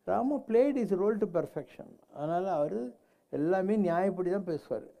 Rama plate is role to perfection. அதனால் அவர் எல்லாமே நியாயப்படி தான்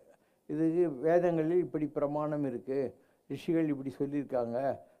பேசுவார். இதுக்கு வேதங்களில் இப்படி பிரமாணம் இருக்குது, ரிஷிகள் இப்படி சொல்லியிருக்காங்க,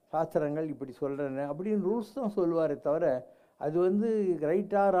 சாஸ்திரங்கள் இப்படி சொல்கிறேன்னு அப்படின்னு ரூல்ஸ் தான் சொல்லுவாரே தவிர அது வந்து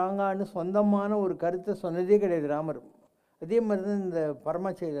ரைட்டாக ராங்கான்னு சொந்தமான ஒரு கருத்தை சொன்னதே கிடையாது ராமர். அதே மாதிரி தான் இந்த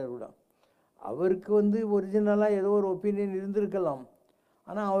பரமாச்சாரியார் கூட. அவருக்கு வந்து ஒரிஜினலாக ஏதோ ஒரு ஒப்பீனியன் இருந்திருக்கலாம்.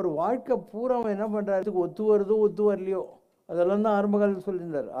 ஆனால் அவர் வாழ்க்கை பூரா என்ன பண்ணுறாருக்கு, ஒத்து வருதோ ஒத்து வரலையோ அதெல்லாம் தான் ஆரம்ப காலத்தில்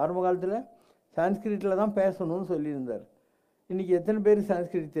சொல்லியிருந்தார். ஆரம்ப காலத்தில் சான்ஸ்கிரிட்டில் தான் பேசணும்னு சொல்லியிருந்தார். இன்றைக்கி எத்தனை பேர்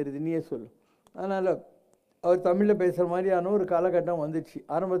சான்ஸ்கிரிட் தெரியுது நீயே சொல்லு. அதனால் அவர் தமிழில் பேசுகிற மாதிரியான ஒரு காலகட்டம் வந்துடுச்சு.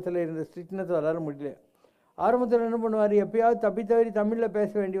 ஆரம்பத்தில் இருந்த ஸ்ட்ரிக்ட்னஸ் வராத முடியல. ஆரம்பத்தில் என்ன பண்ணுவார், எப்பயாவது தப்பி தவறி தமிழில்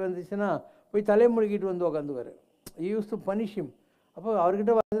பேச வேண்டி வந்துச்சுன்னா போய் தலைமுழுகிட்டு வந்து உக்காந்துவார். Use to punish him. அப்போ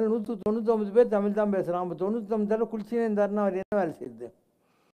அவர்கிட்ட வந்து 199 பேர் தமிழ் தான் பேசுகிறான். அப்போ 99 குளிச்சுனே இருந்தாருன்னா அவர் என்ன வேலை செய்யுது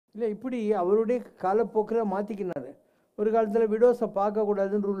இல்லை. இப்படி அவருடைய காலப்போக்கில் மாற்றிக்கினார். ஒரு காலத்தில் விடோஸை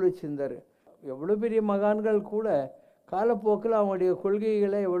பார்க்கக்கூடாதுன்னு ரூல் வச்சுருந்தார். எவ்வளோ பெரிய மகான்கள் கூட காலப்போக்கில் அவங்களுடைய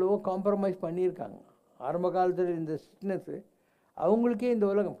கொள்கைகளை எவ்வளவோ காம்ப்ரமைஸ் பண்ணியிருக்காங்க. ஆரம்ப காலத்தில் இந்த ஸ்ட்ரிக்ட்னஸ்ஸு அவங்களுக்கே இந்த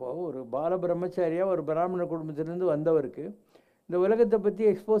உலகம், இப்போது ஒரு பால பிரம்மச்சாரியாக ஒரு பிராமண குடும்பத்திலேருந்து வந்தவருக்கு இந்த உலகத்தை பற்றி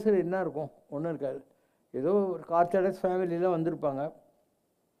எக்ஸ்போசர் என்ன இருக்கும்? ஒன்றும் இருக்காது. ஏதோ ஒரு ஆர்த்தடாக்ஸ் ஃபேமிலியில் வந்திருப்பாங்க.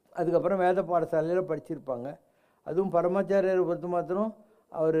 அதுக்கப்புறம் வேத பாடசாலையில் படிச்சிருப்பாங்க. அதுவும் பரமாச்சாரியரை பொறுத்த மாத்திரம்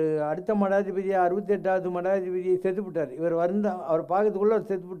அவர் அடுத்த மடாதிபதியை 68வது மடாதிபதியை செத்துப்பிட்டார். இவர் அவர் பார்க்கறதுக்குள்ளே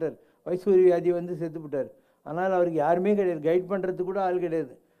அவர் செத்துப்பிட்டார். வைசூரி வியாதி வந்து செத்துப்பிட்டார். ஆனால் அவருக்கு யாருமே கிடையாது, கைட் பண்ணுறதுக்கு கூட ஆள்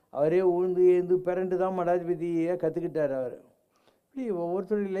கிடையாது. அவரே உழுந்து ஏந்து பிறண்டு தான் மடாதிபதியை கற்றுக்கிட்டார் அவர். இப்படி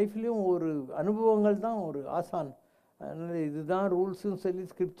ஒவ்வொருத்தருடைய லைஃப்லேயும் ஒரு அனுபவங்கள் தான் ஒரு ஆசான். அதனால் இதுதான் ரூல்ஸுன்னு சொல்லி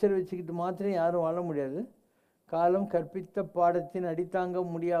ஸ்கிரிப்சர் வச்சுக்கிட்டு மாத்திரம் யாரும் வாழ முடியாது. காலம் கற்பித்த பாடத்தின் அடித்தாங்க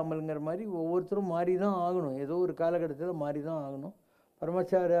முடியாமல்ங்கிற மாதிரி ஒவ்வொருத்தரும் மாறி தான் ஆகணும். ஏதோ ஒரு காலகட்டத்தில் மாறி தான் ஆகணும்.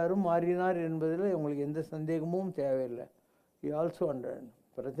 பரமாச்சாரியாரும் மாறினார் என்பதில் உங்களுக்கு எந்த சந்தேகமும் தேவையில்லை. ஆல்சோ அண்டர்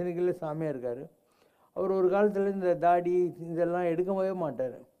பிரச்சனைகளில் சாமியாக இருக்கார். அவர் ஒரு காலத்தில் இந்த தாடி இதெல்லாம் எடுக்கவே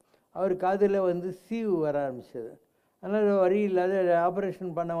மாட்டார். அவர் காதில் வந்து சீவு வர ஆரம்பிச்சது. அதனால் வழி இல்லாத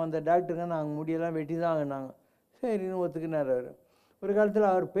ஆப்ரேஷன் பண்ண வந்த டாக்டருங்க நாங்கள் முடியெல்லாம் வெட்டி தான் ஆகினாங்க. சரின்னு ஒத்துக்கினார் அவர். ஒரு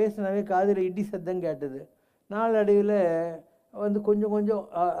காலத்தில் அவர் பேசினாவே காதில் இடி சத்தம் கேட்டது. நாளடைவில் வந்து கொஞ்சம் கொஞ்சம்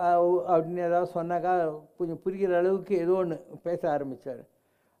அப்படின்னு ஏதாவது சொன்னாக்கா கொஞ்சம் புரிகிற அளவுக்கு ஏதோ ஒன்று பேச ஆரம்பித்தார்.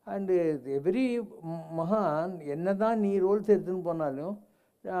 அண்டு எவ்ரி மகான் என்ன தான் நீ ரோல்ஸ் எடுத்துன்னு போனாலும்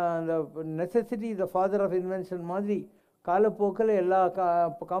அந்த necessity the father of invention மாதிரி காலப்போக்கில் எல்லா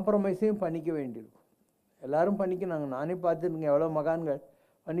காம்ப்ரமைஸையும் பண்ணிக்க வேண்டியிருக்கும். எல்லோரும் பண்ணிக்கினாங்க. நானே பார்த்துருக்கேன் எவ்வளோ மகான்கள்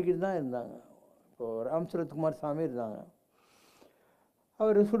பண்ணிக்கிட்டு தான் இருந்தாங்க. இப்போது ராம்சரத்குமார் சாமி இருந்தாங்க.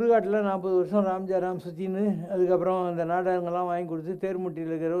 அவர் சுடுகாட்டில் 40 வருஷம் ராம்ஜாராம் சுற்றின்னு அதுக்கப்புறம் அந்த நாடகங்கள்லாம் வாங்கி கொடுத்து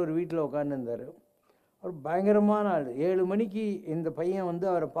தேர்முட்டியில் இருக்கிற ஒரு வீட்டில் உட்காந்துருந்தார். அவர் பயங்கரமான ஆள். 7 மணிக்கு இந்த பையன் வந்து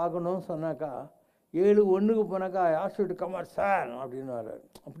அவரை பார்க்கணும்னு சொன்னாக்கா 7:01 போனாக்கா ஆஷுட்டு கமார் சார் அப்படின்னு வர்றார்.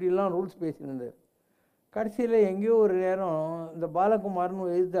 அப்படிலாம் ரூல்ஸ் பேசியிருந்தார். கடைசியில் எங்கேயோ ஒரு நேரம் இந்த பாலகுமார்னு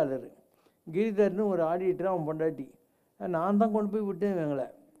ஒரு எழுத்தாளர், கிரிதர்னு ஒரு ஆடிட்டர், அவன் பொண்டாட்டி, நான் தான் கொண்டு போய் விட்டேன் இவங்களை,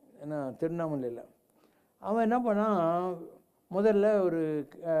 ஏன்னா திருவண்ணாமலையில். அவன் என்ன பண்ணான், முதல்ல ஒரு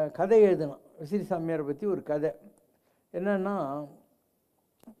கதை எழுதினான் விசிறி சாமியாரை பற்றி ஒரு கதை. என்னன்னா,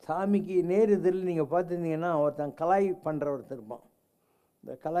 சாமிக்கு நேர் எதிரில் நீங்கள் பார்த்துருந்தீங்கன்னா ஒருத்தன் கலாய் பண்ணுற ஒருத்தர் இருப்பான்.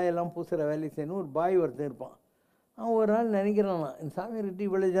 இந்த கலாயெல்லாம் பூசுகிற வேலை செய்யணும் ஒரு பாய் ஒருத்தன் இருப்பான். அவன் ஒரு நாள் நினைக்கிறான், இந்த சாமியார்கிட்ட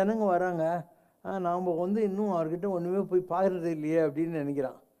இவ்வளோ ஜனங்க வராங்க, நாம் வந்து இன்னும் அவர்கிட்ட ஒன்றுமே போய் பார்க்குறது இல்லையே அப்படின்னு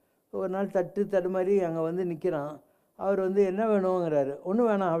நினைக்கிறான். ஒரு நாள் தடுமாறி அங்கே வந்து நிற்கிறான். அவர் வந்து என்ன வேணுங்கிறாரு. ஒன்றும்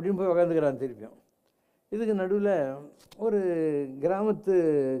வேணாம் அப்படின்னு போய் உக்காந்துக்கிறான் திருப்பியும். இதுக்கு நடுவில் ஒரு கிராமத்து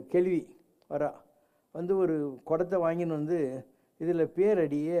கேள்வி வரா, வந்து ஒரு குடத்தை வாங்கின்னு வந்து இதில் பேர்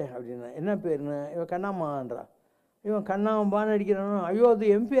அடியே அப்படின்னா. என்ன பேருன்னு, இவன் கண்ணாம்மான்றா. இவன் கண்ணாம்பான்னு அடிக்கிறானோ, ஐயோ அது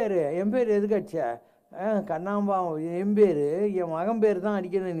என் பேர் எதுக்கு அடிச்சா? கண்ணாம்பா என் பேர், என் மகன் பேர் தான்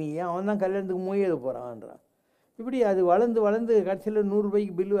அடிக்கணும், நீ அவன் தான் கல்யாணத்துக்கு மொய் எழுத போகிறான்றான். இப்படி அது வளர்ந்து கடைசியில் 100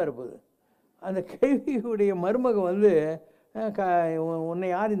 ரூபாய்க்கு பில்லு வரப்போகுது. அந்த கேள்வியுடைய மருமகன் வந்து, உன்னை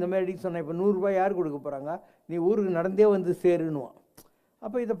யார் இந்த மாதிரி அடிக்க சொன்ன, இப்போ 100 ரூபாய் யார் கொடுக்க போகிறாங்க, நீ ஊருக்கு நடந்தே வந்து சேருன்னுவான்.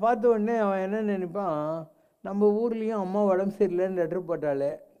 அப்போ இதை பார்த்த உடனே அவன் என்ன நினைப்பான், நம்ம ஊர்லேயும் அம்மா உடம்பு சரியில்லைன்னு லெட்ரு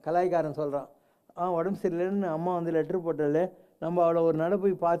போட்டாலே, கலாய்காரன் சொல்கிறான், உடம்பு சரியில்லைன்னு அம்மா வந்து லெட்ரு போட்டாலே நம்ம அவளை ஒரு நட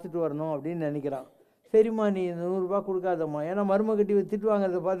போய் பார்த்துட்டு வரணும் அப்படின்னு நினைக்கிறான். சரிம்மா நீ 100 ரூபா கொடுக்காதம்மா, ஏன்னா மருமகட்டி திட்டு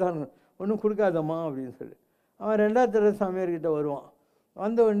வாங்கிறத பார்த்தாங்க, ஒன்றும் கொடுக்காதம்மா அப்படின்னு சொல்லி அவன் 2வது தடவை சாமியார்கிட்ட வருவான்.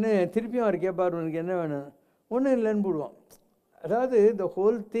 வந்த உடனே திருப்பியும் அவர் கேட்பார், உனக்கு என்ன வேணும்? ஒன்றும் இல்லைன்னு போடுவான். அதாவது the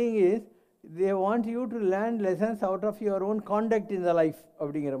whole thing is they want you to learn lessons out of your own contact in the life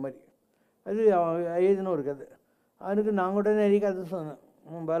அப்படிங்கிற மாதிரி. அது அவன் எழுதின ஒரு கதை. அவனுக்கு நான் கூட நிறைய கதை சொன்னேன்,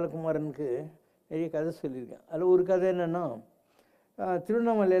 பாலகுமாரனுக்கு நிறைய கதை சொல்லியிருக்கேன். அதில் ஒரு கதை என்னென்னா,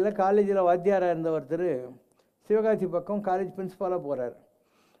 திருவண்ணாமலையில் காலேஜில் வாத்தியாராக இருந்த ஒருத்தர் சிவகாசி பக்கம் காலேஜ் பிரின்ஸிபாலாக போகிறார்.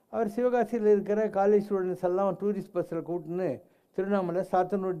 அவர் சிவகாசியில் இருக்கிற காலேஜ் ஸ்டூடெண்ட்ஸ் எல்லாம் டூரிஸ்ட் பஸ்ஸில் கூப்பிட்டுன்னு திருவண்ணாமலை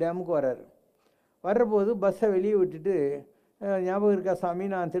சாத்தனூர் டேமுக்கு வர்றார். வர்றபோது பஸ்ஸை வெளியே விட்டுட்டு, ஞாபகம் இருக்கா சாமி,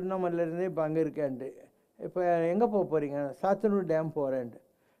 நான் திருவண்ணாமலையிலேருந்தே இப்போ அங்கே இருக்கேன்ட்டு, இப்போ எங்கே போக போகிறீங்க? சாத்தனூர் டேம் போகிறேன்ட்டு.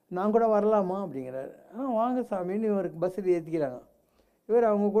 நான் கூட வரலாமா அப்படிங்கிறாரு. வாங்க சாமின்னு இவருக்கு பஸ்ஸில் ஏற்றிக்கிறாங்க. இவர்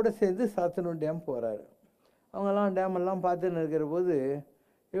அவங்க கூட சேர்ந்து சாத்தனூர் டேம் போகிறாரு. அவங்கெல்லாம் டேமெல்லாம் பார்த்துன்னு இருக்கிற போது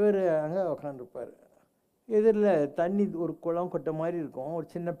இவர் அங்கே உக்காந்துருப்பார். எதிரில் தண்ணி ஒரு குளம் கொட்டை மாதிரி இருக்கும், ஒரு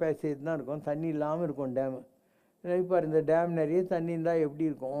சின்ன பேசேஜ் தான் இருக்கும், தண்ணி இல்லாமல் இருக்கும் டேமு. நினைப்பார், இந்த டேம் நிறைய தண்ணி இருந்தால் எப்படி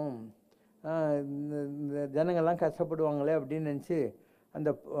இருக்கும், இந்த ஜனங்கள்லாம் கஷ்டப்படுவாங்களே அப்படின்னு நினச்சி அந்த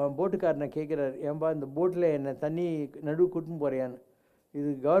போட்டுக்காரனை கேட்குறாரு, ஏன்பா இந்த போட்டில் என்னை தண்ணி நடுவு கூட்டின்னு போகிறியான்னு. இது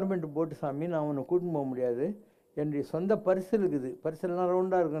கவர்மெண்ட் போட்டு சாமி, நான் உன்னை கூட்டின்னு போக முடியாது, என்னுடைய சொந்த பரிசல் இருக்குது, பரிசல்லாம்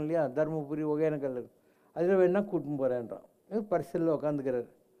ரவுண்டாக இருக்கும் இல்லையா, தருமபுரி ஒகேனக்கல் இருக்கும், அதில் வேணால் கூட்டின்னு போகிறேன்றான். பரிசலில் உட்காந்துக்கிறாரு.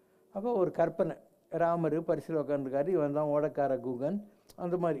 அப்போ ஒரு கற்பனை, ராமர் பரிசில் உட்காந்துருக்காரு, இவன் தான் ஓடக்கார குகன்,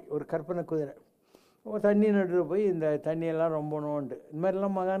 அந்த மாதிரி ஒரு கற்பனை குதிரை. தண்ணி நடுவில் போய் இந்த தண்ணியெல்லாம் ரொம்பணும்ன்ட்டு இந்த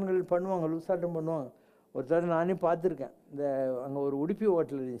மாதிரிலாம் மகான்கள் பண்ணுவாங்க, லூசாட்டம் பண்ணுவாங்க. ஒருத்தர் நானே பார்த்துருக்கேன். இந்த அங்கே ஒரு உடுப்பி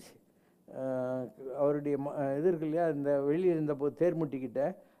ஹோட்டல் இருந்துச்சு, அவருடைய இது இருக்கு இல்லையா, இந்த வெளியே இருந்தபோது தேர்முட்டிக்கிட்ட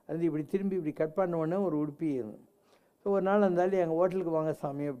அது இப்படி திரும்பி இப்படி கட் பண்ண உடனே ஒரு உடுப்பி இருந்தது. ஸோ ஒரு நாள் இருந்தாலும் எங்கள் ஹோட்டலுக்கு வாங்க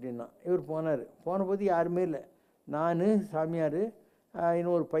சாமி அப்படின்னா இவர் போனார். போன போது யாருமே இல்லை, நான், சாமியார்,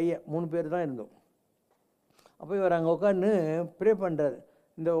 இன்னொரு பையன், 3 பேர் தான் இருந்தோம். அப்போ இவர் அங்கே உட்காந்து ப்ரே பண்ணுறாரு.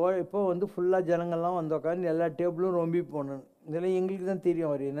 இந்த இப்போ வந்து ஃபுல்லாக ஜனங்கள்லாம் வந்து உட்காந்து எல்லா டேபிளும் ரொம்பி போகணும். இதெல்லாம் எங்களுக்கு தான் தெரியும்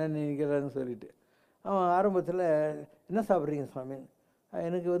அவர் என்ன நினைக்கிறாருன்னு சொல்லிட்டு. அவன் ஆரம்பத்தில் என்ன சாப்பிட்றீங்க சாமி,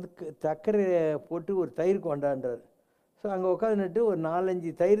 எனக்கு வந்து சர்க்கரை போட்டு ஒரு தயிர் கொண்டான்றார். ஸோ அங்கே உட்காந்துட்டு ஒரு 4-5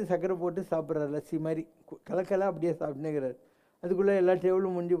 தயிர் சர்க்கரை போட்டு சாப்பிட்றாரு, லஸ்ஸி மாதிரி கலக்கெல்லாம் அப்படியே சாப்பிட்டுங்கிறார். அதுக்குள்ளே எல்லா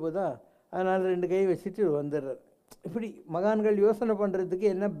டேபிளும் முடிஞ்சு போதா, அதனால் 2 கை வச்சுட்டு வந்துடுறார். இப்படி மகான்கள் யோசனை பண்ணுறதுக்கு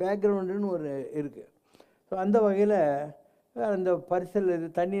என்ன பேக்ரவுண்டுன்னு ஒரு இருக்குது. ஸோ அந்த வகையில் அந்த பரிசல் இது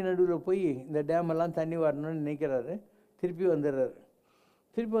தண்ணி நடுவில் போய் இந்த டேமெல்லாம் தண்ணி வரணும்னு நினைக்கிறாரு. திருப்பி வந்துடுறாரு.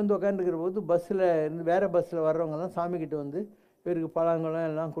 திருப்பி வந்து உட்காந்துருக்கிற போது பஸ்ஸில் இருந்து வேறு பஸ்ஸில் வர்றவங்கலாம் சாமிக்கிட்ட வந்து இவருக்கு பழங்களும்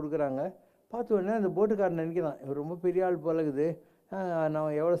எல்லாம் கொடுக்குறாங்க. பார்த்த உடனே அந்த போட்டுக்காரன் நினைக்கிறான், இவர் ரொம்ப பெரிய ஆள் போலகுது,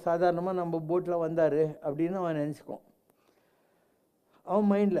 நான் எவ்வளோ சாதாரணமாக நம்ம போட்டில் வந்தார் அப்படின்னு அவன் நினச்சிக்குவான் அவன்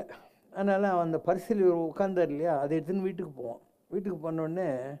மைண்டில். அதனால் அவன் அந்த பரிசில் இவர் உட்காந்தார் இல்லையா, அதை எடுத்துன்னு வீட்டுக்கு போவான். வீட்டுக்கு போனோடனே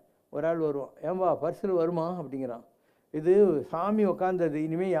ஒரு ஆள் வருவான், ஏன்பா பரிசில் வருமா அப்படிங்கிறான். இது சாமி உட்காந்தது,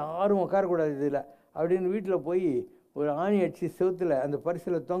 இனிமேல் யாரும் உட்காரக்கூடாது இதில் அப்படின்னு வீட்டில் போய் ஒரு ஆணி அடித்து செவுத்தில் அந்த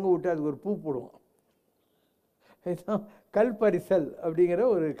பரிசில் தொங்க விட்டு அதுக்கு ஒரு பூ போடுவான். இதுதான் கல் பரிசல் அப்படிங்கிற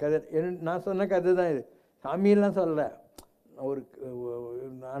ஒரு கதை. நான் சொன்ன கதை தான் இது, சாமியெல்லாம் சொல்லலை, ஒரு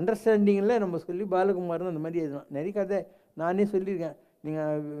அண்டர்ஸ்டாண்டிங்கில் நம்ம சொல்லி பாலகுமார்னு அந்த மாதிரி எதுனா நிறைய கதை நானே சொல்லியிருக்கேன்.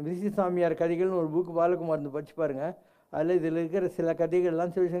 நீங்கள் விசி சாமியார் கதைகள்னு ஒரு புக்கு பாலகுமார்னு படித்து பாருங்கள். அதில் இதில் இருக்கிற சில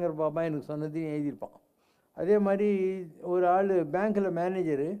கதைகள்லாம் சிவசங்கர் பாபா எனக்கு சொன்னதையும் எழுதியிருப்பான். அதே மாதிரி ஒரு ஆள் பேங்க்கில்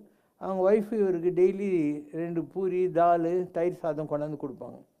மேனேஜரு, அவங்க ஒய்ஃபு இவருக்கு டெய்லி 2 பூரி, தால், தயிர் சாதம் கொண்டாந்து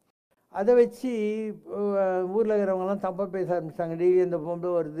கொடுப்பாங்க. அதை வச்சு ஊரில் இருக்கிறவங்கலாம் தப்பாக பேச ஆரம்பிச்சிட்டாங்க. டெய்லி அந்த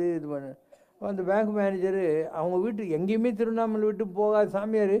பொம்பளை வருது இது பண்ணு. அந்த பேங்க் மேனேஜரு அவங்க வீட்டுக்கு எங்கேயுமே திருவண்ணாமலை விட்டு போகாத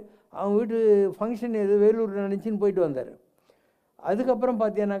சாமியார் அவங்க வீட்டு ஃபங்க்ஷன் எது வேலூர் நினச்சின்னு போயிட்டு வந்தார். அதுக்கப்புறம்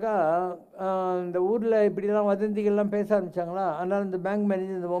பார்த்தீங்கன்னாக்கா இந்த ஊரில் இப்படிலாம் வதந்திகள்லாம் பேச ஆரம்பித்தாங்களா, அதனால் இந்த பேங்க்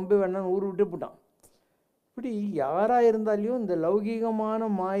மேனேஜர் இந்த பொம்பை வேணான்னு ஊர் விட்டு போட்டான். இப்படி யாராக இருந்தாலையும் இந்த லௌகீகமான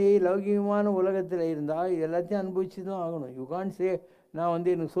மாயை, லௌகீகமான உலகத்தில் இருந்தால் எல்லாத்தையும் அனுபவிச்சு தான் ஆகணும். யூ கான் சே நான் வந்து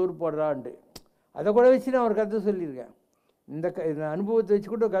எனக்கு சோறு போடுறான்ட்டு. அதை கூட வச்சு நான் ஒரு கதை சொல்லியிருக்கேன். இந்த அனுபவத்தை வச்சு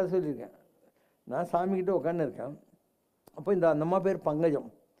கூட ஒரு கதை சொல்லியிருக்கேன். நான் சாமிக்கிட்ட உட்காந்துருக்கேன். அப்போ அந்த அம்மா பேர் பங்கஜம்.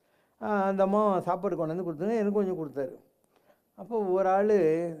 அந்த அம்மா சாப்பாடு கொண்டாந்து கொடுத்தாங்க, எனக்கு கொஞ்சம் கொடுத்தாரு. அப்போ ஒரு ஆள்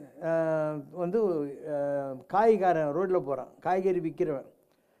வந்து காய்காரன் ரோட்டில் போகிறான், காய்கறி விற்கிறவன்.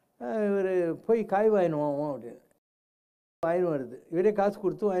 இவர் போய் காய் வாங்கினுவோம் அப்படின்னு வாங்கினு வருது. இவரே காசு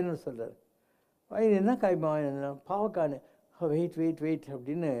கொடுத்து வாங்கினு வர சொல்கிறார். வாங்கி என்ன காய் வாங்கினா, பாவக்கான்னு. வெயிட் வெயிட் வெயிட்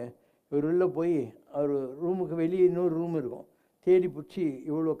அப்படின்னு இவர் உள்ளே போய் அவர் ரூமுக்கு வெளியே இன்னொரு ரூம் இருக்கும், தேடி பிடிச்சி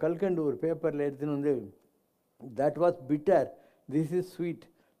இவ்வளோ கல்கண்டு ஒரு பேப்பரில் எடுத்துன்னு வந்து, that was bitter, this is sweet,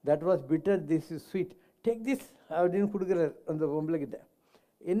 that was bitter, this is sweet, take this அப்படின்னு கொடுக்குறார் அந்த பொம்பளைக்கிட்ட.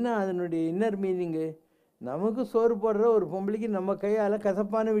 என்ன அதனுடைய இன்னர் மீனிங்கு, நமக்கு சோறு போடுற ஒரு பொம்பளைக்கு நம்ம கையால்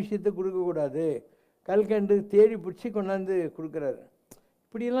கசப்பான விஷயத்தை கொடுக்கக்கூடாது, கல்கண்டு தேடி பிடிச்சி கொண்டாந்து கொடுக்குறாரு.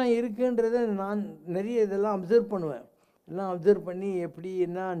 இப்படியெல்லாம் இருக்குன்றத நான் நிறைய இதெல்லாம் அப்சர்வ் பண்ணுவேன். எல்லாம் அப்சர்வ் பண்ணி எப்படி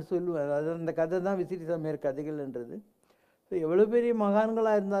என்னான்னு சொல்லுவேன். அது அந்த கதை தான் விசிறி சாமியார் கதைகள்ன்றது. ஸோ எவ்வளோ பெரிய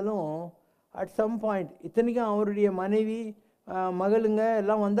மகான்களாக இருந்தாலும் அட் சம் பாயிண்ட், இத்தனைக்கும் அவருடைய மனைவி மகளுங்க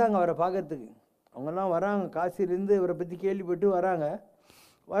எல்லாம் வந்தாங்க அவரை பார்க்கறதுக்கு. அவங்கெல்லாம் வராங்க, காசிலேருந்து இவரை பற்றி கேள்விப்பட்டு வராங்க.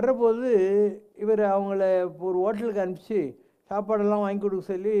 வர்றபோது இவர் அவங்கள ஒரு ஹோட்டலுக்கு அனுப்பிச்சு சாப்பாடெல்லாம் வாங்கி கொடுக்க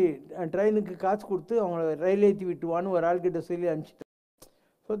சொல்லி ட்ரெயினுக்கு காசு கொடுத்து அவங்கள ரயில் ஏற்றி விட்டுவான்னு ஒரு ஆள்கிட்ட சொல்லி அனுப்பிச்சிட்டு.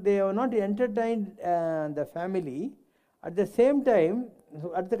 So they have not entertained the family. At the same time,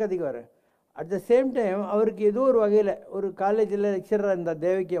 அடுத்த கதைக்கு வரேன், அட் த சேம் டைம் அவருக்கு ஏதோ ஒரு வகையில் ஒரு காலேஜில் லெக்சராக இருந்தார்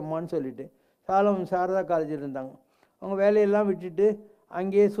தேவகி அம்மான்னு சொல்லிட்டு. சாலம் சாரதா காலேஜில் இருந்தாங்க. அவங்க வேலையெல்லாம் விட்டுட்டு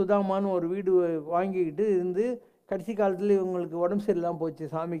அங்கேயே சுதாமான்னு ஒரு வீடு வாங்கிக்கிட்டு இருந்து கடைசி காலத்தில் இவங்களுக்கு உடம்பு சரியில்லாமல் போச்சு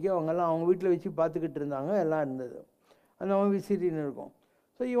சாமிக்கு. அவங்கெல்லாம் அவங்க வீட்டில் வச்சு பார்த்துக்கிட்டு இருந்தாங்க, எல்லாம் இருந்தது. அந்த மாதிரி விசிறின்னு இருக்கும்.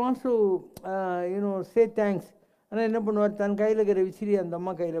 So you wants to you know say thanks. ஆனால் என்ன பண்ணுவார், தன் கையில் இருக்கிற விசிறி அந்த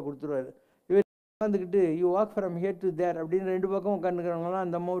அம்மா கையில் கொடுத்துருவார். இவர் உட்காந்துக்கிட்டு you walk from here to their அப்படின்னு 2 பக்கம் உட்காந்துக்கிறவங்களாம்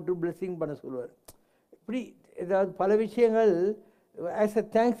அந்த அம்மா விட்டு பிளெஸ்ஸிங் பண்ண சொல்லுவார். இப்படி ஏதாவது பல விஷயங்கள் as a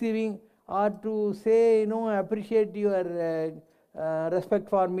thanks giving R to say you know appreciate your respect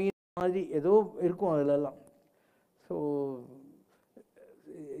for me மாதிரி ஏதோ இருக்கும் அதிலெல்லாம். ஸோ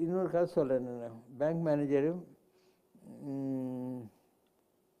இன்னொரு கதை சொல்கிறேன். நான் பேங்க் மேனேஜரு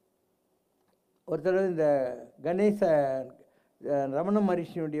ஒரு தடவை இந்த கணேச ரமண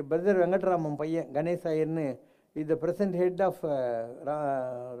மகரிஷியினுடைய பிரதர் வெங்கட்ராமன் பையன் கணேச ஐயர்னு இது ப்ரெசன்ட் ஹெட் ஆஃப்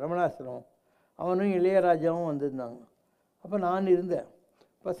ரமணாசிரமம், அவனும் இளையராஜாவும் வந்திருந்தாங்க. அப்போ நான் இருந்தேன்.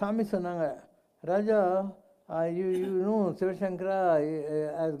 இப்போ சாமி சொன்னாங்க, ராஜா you know Siva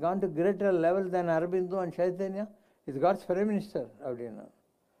has gone to greater level than Aurobindo and Chaitanya, is God's Prime Minister அப்படின்னா.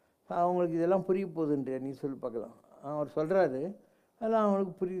 அவங்களுக்கு இதெல்லாம் புரிய போகுதுன்ற நீ சொல்லி பார்க்கலாம். அவர் சொல்கிறாரு, அதெல்லாம்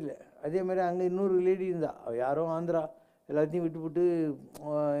அவங்களுக்கு புரியல. அதே மாதிரி அங்கே இன்னொரு லேடி இருந்தா, யாரோ ஆந்திரா, எல்லாத்தையும் விட்டுவிட்டு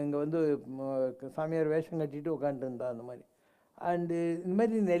இங்கே வந்து சாமியார் வேஷம் கட்டிட்டு உட்காந்துருந்தா அந்த மாதிரி. அண்டு இந்த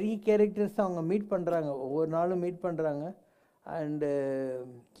மாதிரி நிறைய கேரக்டர்ஸ் அவங்க மீட் பண்ணுறாங்க, ஒவ்வொரு நாளும் மீட் பண்ணுறாங்க. அண்டு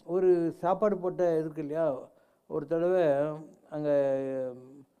ஒரு சாப்பாடு போட்ட இருக்கு இல்லையா, ஒரு தடவை அங்கே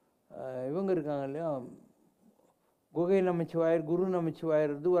இவங்க இருக்காங்க இல்லையா, குகை நமச்சிவாயர், குரு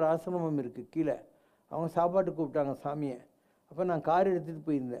நமச்சிவாயர் ஒரு ஆசிரமம் இருக்குது கீழே. அவங்க சாப்பாட்டுக்கு கூப்பிட்டாங்க சாமியை. அப்போ நான் கார் எடுத்துகிட்டு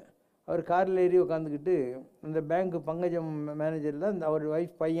போயிருந்தேன். அவர் காரில் ஏறி உட்காந்துக்கிட்டு அந்த பேங்க்கு பங்கஜம் மேனேஜரில் அந்த அவர்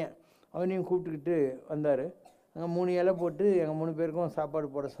ஒய்ஃப் பையன் அவனையும் கூப்பிட்டுக்கிட்டு வந்தார். அங்கே 3 இலை போட்டு எங்கள் 3 பேருக்கும் சாப்பாடு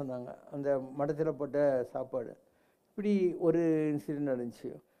போட சொன்னாங்க, அந்த மடத்தில் போட்ட சாப்பாடு. இப்படி ஒரு இன்சிடென்ட்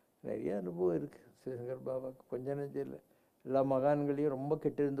நடந்துச்சு. நிறைய அனுபவம் இருக்குது சிவசங்கர் பாபாவுக்கு, கொஞ்சம் நெஞ்சம் இல்லை. எல்லா மகான்களையும் ரொம்ப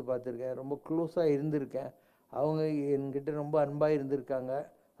கிட்ட இருந்து பார்த்துருக்கேன், ரொம்ப க்ளோஸாக இருந்திருக்கேன். அவங்க என்கிட்ட ரொம்ப அன்பாக இருந்திருக்காங்க.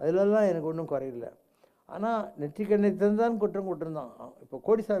 அதிலெல்லாம் எனக்கு ஒன்றும் குறையில்லை. ஆனால் நெற்றிக்கண்ணை திறந்தான் குற்றம் குற்றம்தான். இப்போ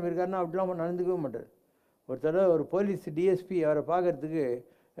கோடிசாமி இருக்காருன்னா அப்படிலாம் நடந்துக்கவே மாட்டார். ஒரு தடவை ஒரு போலீஸ் டிஎஸ்பி அவரை பார்க்குறதுக்கு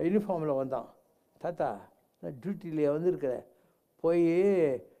யூனிஃபார்மில் வந்தான். தாத்தா நான் டியூட்டியில் வந்திருக்கிற, போய்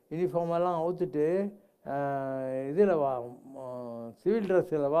யூனிஃபார்மெல்லாம் அவுத்துட்டு இதில் வா, சிவில்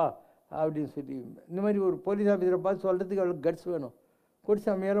ட்ரெஸ்ஸில் வா அப்படின்னு சொல்லி, இந்த மாதிரி ஒரு போலீஸ் ஆஃபீஸரை பார்த்து சொல்கிறதுக்கு அவளுக்கு கட்ஸ் வேணும்.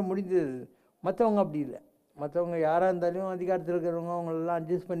 கோடிசாமியால் முடிஞ்சது. மற்றவங்க அப்படி இல்லை. மற்றவங்க யாராக இருந்தாலும் அதிகாரத்தில் இருக்கிறவங்க அவங்களெல்லாம்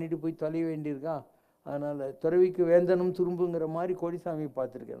அட்ஜஸ்ட் பண்ணிவிட்டு போய் தொலைய வேண்டியிருக்கான். அதனால் துறவிக்கு வேந்தனும் துரும்புங்கிற மாதிரி கோடிசாமி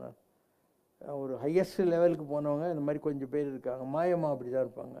பார்த்துருக்கேன் நான். ஒரு ஹையஸ்ட் லெவலுக்கு போனவங்க இந்த மாதிரி கொஞ்சம் பேர் இருக்காங்க. மாயம்மா அப்படி தான்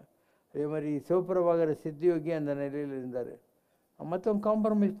இருப்பாங்க. அதே மாதிரி சிவபிரபாகர சித்தயோகி அந்த நிலையில் இருந்தார். மற்றவங்க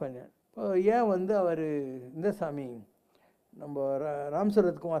காம்ப்ரமைஸ் பண்ணேன். இப்போ ஏன் வந்து அவர் இந்த சாமி நம்ம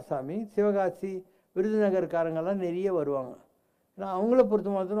ராம்சரத்குமார் சாமி, சிவகாசி, விருதுநகர்காரங்கெல்லாம் நிறைய வருவாங்க. ஏன்னா அவங்கள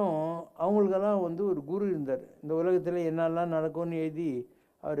பொறுத்த மாத்திரம் அவங்களுக்கெல்லாம் வந்து ஒரு குரு இருந்தார். இந்த உலகத்தில் என்னெல்லாம் நடக்கும்னு எழுதி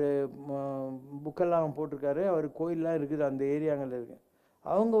அவர் புக்கெல்லாம் போட்டிருக்காரு. அவர் கோயிலெலாம் இருக்குது அந்த ஏரியாங்களில் இருக்கு.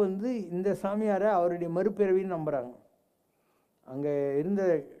 அவங்க வந்து இந்த சாமியாரை அவருடைய மறுபிறவின்னு நம்புகிறாங்க. அங்கே இருந்த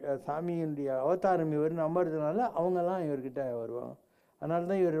சாமியினுடைய அவதாரம் இவர் நம்புறதுனால அவங்கெல்லாம் இவர்கிட்ட வருவாங்க. அதனால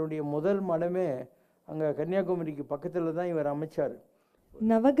தான் இவருடைய முதல் மடமே அங்கே கன்னியாகுமரிக்கு பக்கத்தில் தான் இவர் அமைச்சார்.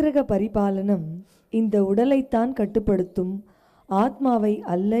 நவக்கிரக பரிபாலனம் இந்த உடலைத்தான் கட்டுப்படுத்தும், ஆத்மாவை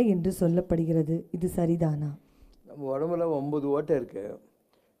அல்ல என்று சொல்லப்படுகிறது. இது சரிதானா? நம்ம உடம்புல 9 ஓட்டை இருக்குது.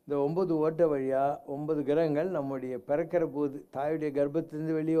 இந்த 9 ஓட்டை வழியாக 9 கிரகங்கள் நம்முடைய பிறக்கிற போது, தாயுடைய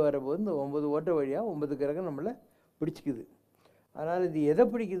கர்ப்பத்திலேருந்து வெளியே வரபோது இந்த 9 ஓட்டை வழியாக 9 கிரகம் நம்மளை பிடிச்சிக்குது. அதனால் இது எதை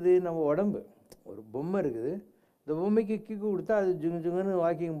பிடிக்குது? நம்ம உடம்பு. ஒரு பொம்மை இருக்குது, இந்த பொம்மைக்கு கீ கொடுத்தா அது ஜுங்கு ஜுங்குன்னு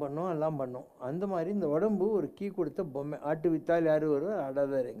வாக்கிங் பண்ணும், எல்லாம் பண்ணும். அந்த மாதிரி இந்த உடம்பு ஒரு கீ கொடுத்த பொம்மை. ஆட்டு வித்தால் யார் வருவார்,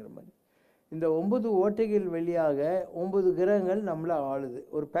 ஆடாதாருங்கிற மாதிரி. இந்த 9 ஓட்டைகள் வழியாக 9 கிரகங்கள் நம்மளை ஆளுது.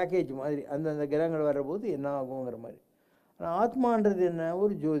 ஒரு பேக்கேஜ் மாதிரி அந்தந்த கிரகங்கள் வரபோது என்ன ஆகுங்கிற மாதிரி. ஆனால் ஆத்மான்றது என்ன?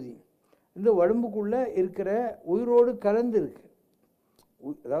 ஒரு ஜோதி. இந்த உடம்புக்குள்ளே இருக்கிற உயிரோடு கலந்து இருக்குது.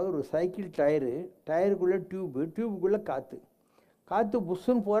 அதாவது ஒரு சைக்கிள் டயரு, டயருக்குள்ளே டியூபு, டியூபுக்குள்ளே காற்று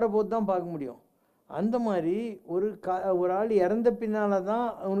புஷ்ஷுன்னு போகிற போது தான் பார்க்க முடியும். அந்த மாதிரி ஒரு ஆள் இறந்த பின்னால் தான்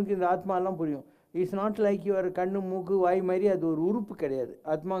அவனுக்கு இந்த ஆத்மாலாம் புரியும். இட்ஸ் நாட் லைக் யுவர் கண்ணு மூக்கு வாய் மாதிரி அது ஒரு உறுப்பு கிடையாது.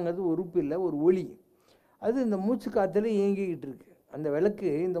 ஆத்மாங்கிறது உறுப்பு இல்லை, ஒரு ஒளி. அது இந்த மூச்சு காற்றுல இயங்கிக்கிட்டு இருக்கு. அந்த விளக்கு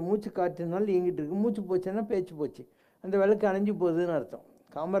இந்த மூச்சு காற்றுனால இயங்கிட்டு இருக்கு. மூச்சு போச்சுன்னா பேச்சு போச்சு, அந்த விளக்கு அணைஞ்சு போகுதுன்னு அர்த்தம்.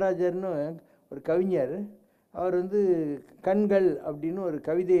 காமராஜர்னு ஒரு கவிஞர், அவர் வந்து கண்கள் அப்படின்னு ஒரு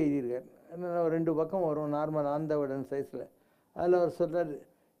கவிதை எழுதியிருக்கார். அதனால் 2 பக்கம் வரும், நார்மல் ஆந்தவுடன் சைஸில். அதில் அவர் சொல்கிறார்,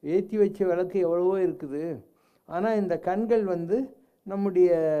 ஏற்றி வச்ச விளக்கு எவ்வளவோ இருக்குது, ஆனால் இந்த கண்கள் வந்து நம்முடைய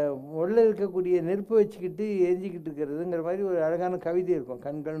உடலில் இருக்கக்கூடிய நெருப்பு வச்சுக்கிட்டு எரிஞ்சிக்கிட்டு இருக்கிறதுங்கிற மாதிரி ஒரு அழகான கவிதை இருக்கும்,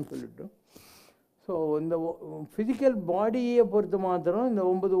 கண்கள்னு சொல்லிட்டு. ஸோ இந்த ஃபிசிக்கல் பாடியை பொறுத்த மாத்திரம் இந்த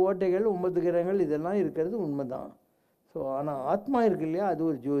 9 ஓட்டைகள் 9 கிரகங்கள் இதெல்லாம் இருக்கிறது உண்மைதான். ஸோ ஆனால் ஆத்மா இருக்கு இல்லையா, அது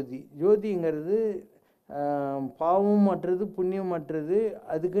ஒரு ஜோதி. ஜோதிங்கிறது பாவமும் மற்றது புண்ணியம் மற்றது,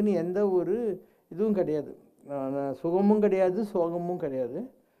 அதுக்குன்னு எந்த ஒரு இதுவும் கிடையாது, சுகமும் கிடையாது சோகமும் கிடையாது.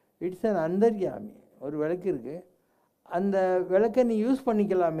 இட்ஸ் அன் அந்தர்யாமி. ஒரு விளக்கு இருக்குது, அந்த விளக்கை நீ யூஸ்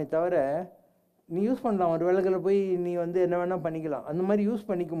பண்ணிக்கலாமே தவிர, நீ யூஸ் பண்ணலாம், ஒரு விளக்கில் போய் நீ வந்து என்ன வேணால் பண்ணிக்கலாம், அந்த மாதிரி யூஸ்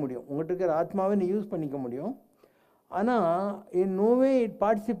பண்ணிக்க முடியும். உங்கள்கிட்ட இருக்கிற ஆத்மாவை நீ யூஸ் பண்ணிக்க முடியும். ஆனால் இன் நோவே இட்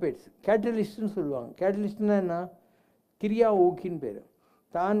பார்ட்டிசிபேட்ஸ். கேட்டலிஸ்ட்னு சொல்லுவாங்க. கேட்டலிஸ்ட்னா என்ன, கிரியா ஊக்கின்னு பேர்.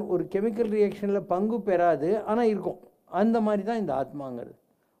 தான் ஒரு கெமிக்கல் ரியாக்ஷனில் பங்கு பெறாது ஆனால் இருக்கும். அந்த மாதிரி தான் இந்த ஆத்மாங்கிறது.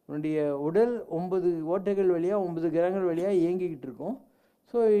 உன்னுடைய உடல் 9 ஓட்டைகள் வழியாக 9 கிரகங்கள் வழியாக இயங்கிக்கிட்டு இருக்கும்.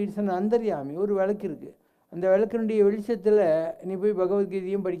 ஸோ இட்ஸ் அன் அந்தர்யாமி. ஒரு விளக்கு இருக்குது, அந்த விளக்கினுடைய வெளிச்சத்தில் நீ போய்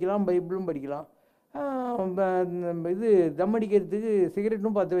பகவத்கீதையும் படிக்கலாம், பைபிளும் படிக்கலாம், இது தம் அடிக்கிறதுக்கு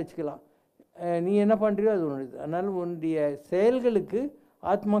சிகரெட்டும் பார்த்து வச்சுக்கலாம். நீ என்ன பண்ணுறியோ அது ஒன்று. அதனால் உன்னுடைய செயல்களுக்கு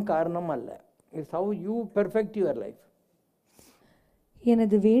ஆத்மா காரணம் அல்ல. It's how you perfect your life.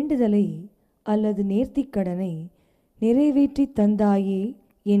 எனது வேண்டுதலை அல்லது நேர்த்திக்கடனை நிறைவேற்றி தந்தாயே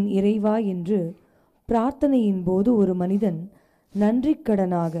என் இறைவா என்று பிரார்த்தனையின் போது ஒரு மனிதன்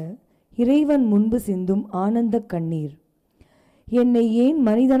நன்றிக்கடனாக இறைவன் முன்பு சிந்தும் ஆனந்த கண்ணீர். என்னை ஏன்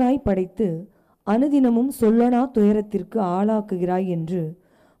மனிதனாய் படைத்து அனுதினமும் சொல்லனா துயரத்திற்கு ஆளாக்குகிறாய் என்று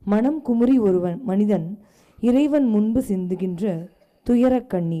மனம் குமுறி ஒருவன் மனிதன் இறைவன் முன்பு சிந்துகின்ற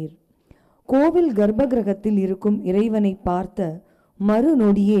துயரக் கண்ணீர். கோவில் கர்ப்பகிரகத்தில் இருக்கும் இறைவனை பார்த்த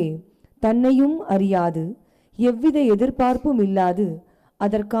மறுநொடியே தன்னையும் அறியாது, எவ்வித எதிர்பார்ப்பும் இல்லாது,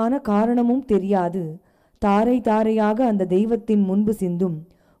 அதற்கான காரணமும் தெரியாது, தாரை தாரையாக அந்த தெய்வத்தின் முன்பு சிந்தும்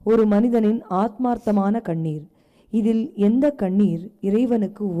ஒரு மனிதனின் ஆத்மார்த்தமான கண்ணீர். இதில் எந்த கண்ணீர்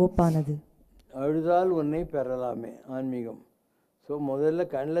இறைவனுக்கு உவப்பானது? அழுதால் உன்னை பெறலாமே ஆன்மீகம். ஸோ முதல்ல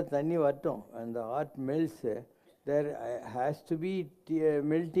கண்ணில் தண்ணி வரட்டும். அந்த heart melts, there has to be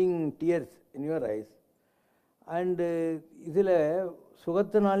melting tears in your eyes. And இதில்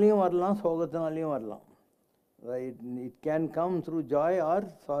சுகத்தினாலையும் வரலாம், சோகத்தினாலையும் வரலாம். It can come through Joy R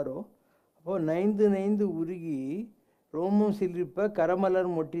sorrow. அப்போது நைந்து உருகி ரோமம் சிலிர்ப்ப கரமலர்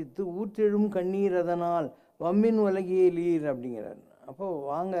மொட்டித்து ஊற்றெழும் கண்ணீர் அதனால் வம்மின் உலகியலீர் அப்படிங்கிறார். அப்போது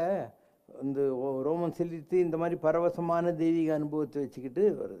வாங்க, இந்த ரோமம் சிலிர்த்து இந்த மாதிரி பரவசமான தெய்வீக அனுபவத்தை வச்சுக்கிட்டு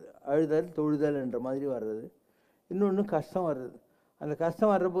வருது. அழுதல் தொழுதல் என்ற மாதிரி வர்றது. இன்னொன்று கஷ்டம் வர்றது. அந்த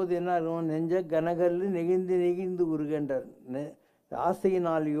கஷ்டம் வர்றபோது என்ன ஆகும், நெஞ்ச கனகல் நெகிழ்ந்து உருகின்றார்.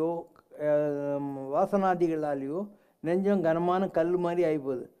 ஆசையினாலேயோ வாசனாதிகளாலேயோ நெஞ்சம் கனமான கல் மாதிரி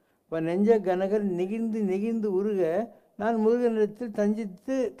ஆகிப்போகுது. இப்போ நெஞ்ச கனகல் நெகிழ்ந்து உருக நான் முருகனிடத்தில்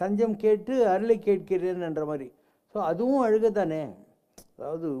தஞ்சம் கேட்டு அருளை கேட்கிறேன் என்ற மாதிரி. ஸோ அதுவும் அழுகத்தானே.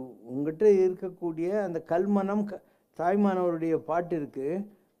 அதாவது உங்கள்கிட்ட இருக்கக்கூடிய அந்த கல்மனம், தாய்மானவருடைய பாட்டு இருக்குது,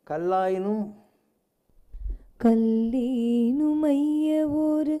 கல்லாயினும் கல்லேனுமைய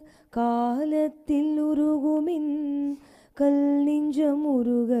ஒரு காலத்தில் உருகுமின் கல் நெஞ்சம்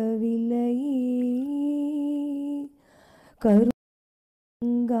உருகவில்லை,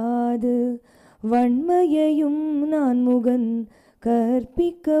 கருங்காது வன்மையையும் நான் முகன்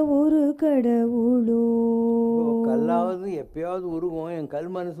கற்பிக்க ஒரு கடவுளோ. கல்லாவது எப்பயாவது உருகும், என் கல்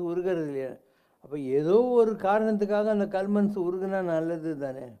மனசு உருகிறது இல்லையா. அப்போ ஏதோ ஒரு காரணத்துக்காக அந்த கல் மனசு உருகுனா நல்லது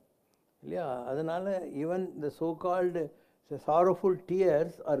தானே இல்லையா. அதனால் even the so called sorrowful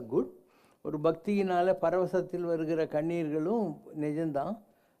tears are good. ஒரு பக்தியினால் பரவசத்தில் வருகிற கண்ணீர்களும் நிஜம்தான்.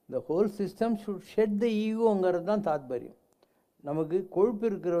 The whole system should shed த ஈகோங்கிறது தான் தாத்பரியம். நமக்கு கொழுப்பு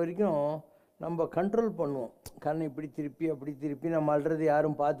இருக்கிற வரைக்கும் நம்ம கண்ட்ரோல் பண்ணுவோம். கண்ணை இப்படி திருப்பி அப்படி திருப்பி நம்ம அழுறது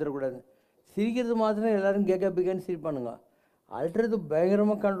யாரும் பார்த்துடக்கூடாது. சிரிக்கிறது மாத்திரம் எல்லோரும் கேட்கப்பிக்கன்னு சிரிப்பானுங்க. அழுறது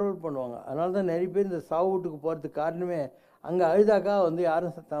பயங்கரமாக கண்ட்ரோல் பண்ணுவாங்க. அதனால தான் நிறைய பேர் இந்த சாவு வீட்டுக்கு போகிறதுக்கு காரணமே, அங்கே அழுதாக்கா வந்து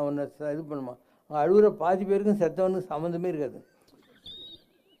யாரும் இது பண்ணுமா, அங்கே அழுகிற பாதி பேருக்கும் செத்தவனுக்கு சம்மந்தமே இருக்காது.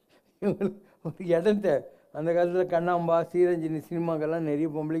 இவங்களுக்கு ஒரு இடத்த அந்த காலத்தில் கண்ணாம்பா சீரஞ்சினி சினிமாக்கெல்லாம் நிறைய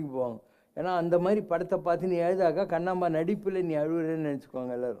பொம்பளைக்கு போவாங்க. ஏன்னா அந்த மாதிரி படத்தை பார்த்து நீ அழுதாக்கா கண்ணாம்பா நடிப்பில் நீ அழுகுறேன்னு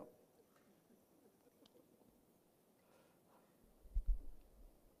நினச்சிக்குவாங்க எல்லோரும்.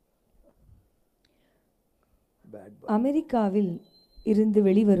 அமெரிக்காவில் இருந்து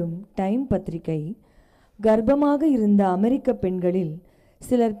வெளிவரும் டைம் பத்திரிகை கர்ப்பமாக இருந்த அமெரிக்க பெண்களில்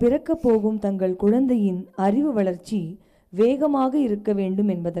சிலர் பிறக்கப் போகும் தங்கள் குழந்தையின் அறிவு வளர்ச்சி வேகமாக இருக்க வேண்டும்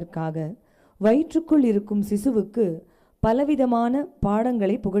என்பதற்காக வயிற்றுக்குள் இருக்கும் சிசுவுக்கு பலவிதமான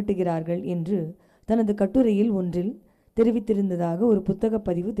பாடங்களை புகட்டுகிறார்கள் என்று தனது கட்டுரையில் ஒன்றில் தெரிவித்திருந்ததாக ஒரு புத்தக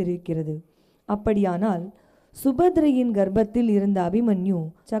பதிவு தெரிவிக்கிறது. அப்படியானால் சுபத்ரையின் கர்ப்பத்தில் இருந்த அபிமன்யு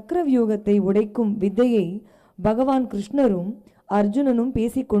சக்கரவியூகத்தை உடைக்கும் வித்தையை பகவான் கிருஷ்ணரும் அர்ஜுனனும்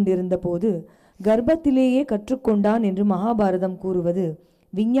பேசிக்கொண்டிருந்த போது கர்ப்பத்திலேயே கற்றுக்கொண்டான் என்று மகாபாரதம் கூறுவது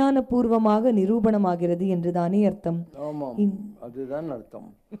விஞ்ஞானபூர்வமாக நிரூபணமாகிறது என்றுதானே அர்த்தம். ஆமாம், அதுதான் அர்த்தம்.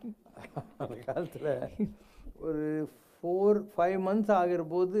 அந்த காலத்தில் ஒரு 4-5 months ஆகிற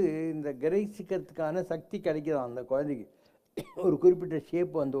போது இந்த கிரகிச்சிக்கிறதுக்கான சக்தி கிடைக்குதான் அந்த குழந்தைக்கு. ஒரு குறிப்பிட்ட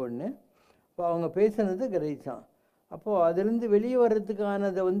ஷேப் வந்த உடனே இப்போ அவங்க பேசுனது கிரகிச்சான். அப்போது அதுலேருந்து வெளியே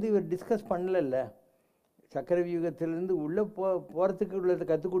வர்றதுக்கானதை இவர் டிஸ்கஸ் பண்ணல. சக்கர வியூகத்திலேருந்து உள்ளே போகிறதுக்கு உள்ளதை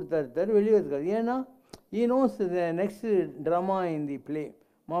கற்றுக் கொடுத்தாரு, வெளியே இருக்காரு. ஏன்னா ஈ நோஸ் நெக்ஸ்ட் ட்ராமா இன் தி பிளே.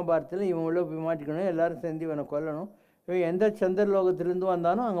 மகாபாரத்தில் இவன் உள்ளே போய் மாட்டிக்கணும், எல்லோரும் சேர்ந்து இவனை கொல்லணும், இவன் எந்த சந்திரலோகத்திலேருந்து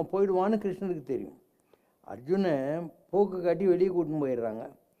வந்தானோ அங்கே போயிடுவான்னு கிருஷ்ணனுக்கு தெரியும். அர்ஜுனை போக்கு காட்டி வெளியே கூட்டின்னு போயிடுறாங்க.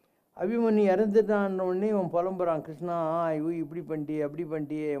 அபிமன்யு இறந்துட்டான உடனே இவன் புலம்புறான், கிருஷ்ணா இப்படி பண்ணிட்டியே அப்படி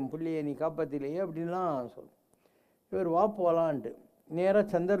பண்ணிட்டியே, என் பிள்ளையை நீ காப்பாற்றிலையே அப்படின்லாம் சொல்லும். இவர் வா போகலான்ட்டு நேராக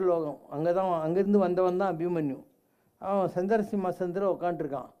சந்திரலோகம், அங்கேருந்து வந்தவன் தான் அபிமன்யு. அவன் சந்திர சிம்மாசனத்தில்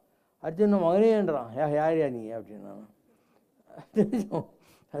உட்காண்ட்ருக்கான். அர்ஜுன மகனேன்றான், யார் நீ அப்படின்னா.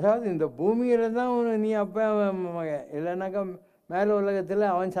 அதாவது இந்த பூமியில் தான் நீ அப்போ மகன், இல்லைனாக்கா மேலே உலகத்தில்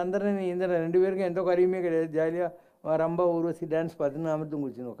அவன் சந்திரன் இந்திரன் 2 பேருக்கும் எந்த குறையுமே கிடையாது. ஜாலியாக ரொம்ப ஊர்வசி டான்ஸ் பார்த்துன்னு அமிர்தம்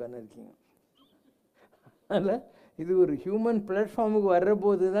குடிச்சுன்னு உட்காந்து இருக்கீங்க. அதில் இது ஒரு ஹியூமன் பிளாட்ஃபார்முக்கு வர்ற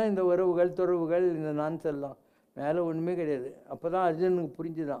போது தான் இந்த உறவுகள் தொடர்புகள் இந்த நான்ஸ் எல்லாம், மேலே ஒன்றுமே கிடையாது. அப்போ தான் அர்ஜுனுக்கு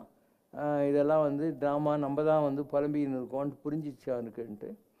புரிஞ்சுதான் இதெல்லாம் ட்ராமா, நம்ம தான் புலம்பின்னு இருக்கோன்ட்டு புரிஞ்சிச்சு அவனுக்குன்ட்டு.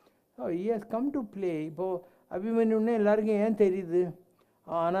 he has come to play. இப்போது அபிமன்யுன்னே எல்லாருக்கும் ஏன் தெரியுது,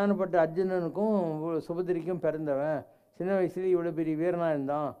 அனானப்பட்ட அர்ஜுனனுக்கும் சுபதிரிக்கும் பிறந்தவன், சின்ன வயசுலேயே இவ்வளோ பெரிய வீரனாக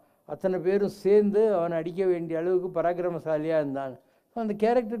இருந்தான், அத்தனை பேரும் சேர்ந்து அவனை அடிக்க வேண்டிய அளவுக்கு பராக்கிரமசாலியாக இருந்தான். அந்த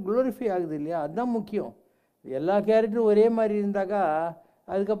கேரக்டர் குளோரிஃபை ஆகுது இல்லையா, அதுதான் முக்கியம். எல்லா கேரக்டரும் ஒரே மாதிரி இருந்தாக்கா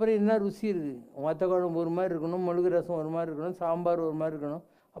அதுக்கப்புறம் என்ன ருசி இருக்குது? மற்ற குழம்பு ஒரு மாதிரி இருக்கணும், மிளகு ரசம் ஒரு மாதிரி இருக்கணும், சாம்பார் ஒரு மாதிரி இருக்கணும்,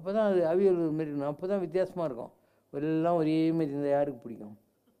 அப்போ தான் அது அவியல் ஒரு மாதிரி இருக்கணும், அப்போ தான் வித்தியாசமாக இருக்கும். எல்லாம் ஒரே மாதிரி இருந்தால் யாருக்கு பிடிக்கும்?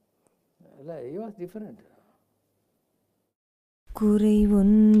 இல்லை, he was different. குறை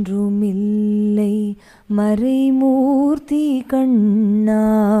ஒன்றுமில்லை மறைமூர்த்தி கண்ணா,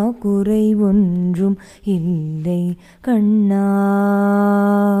 குறை ஒன்றும் இல்லை கண்ணா,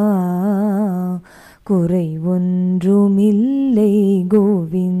 குறை ஒன்றுமில்லை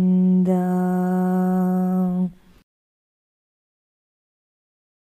கோவிந்தா.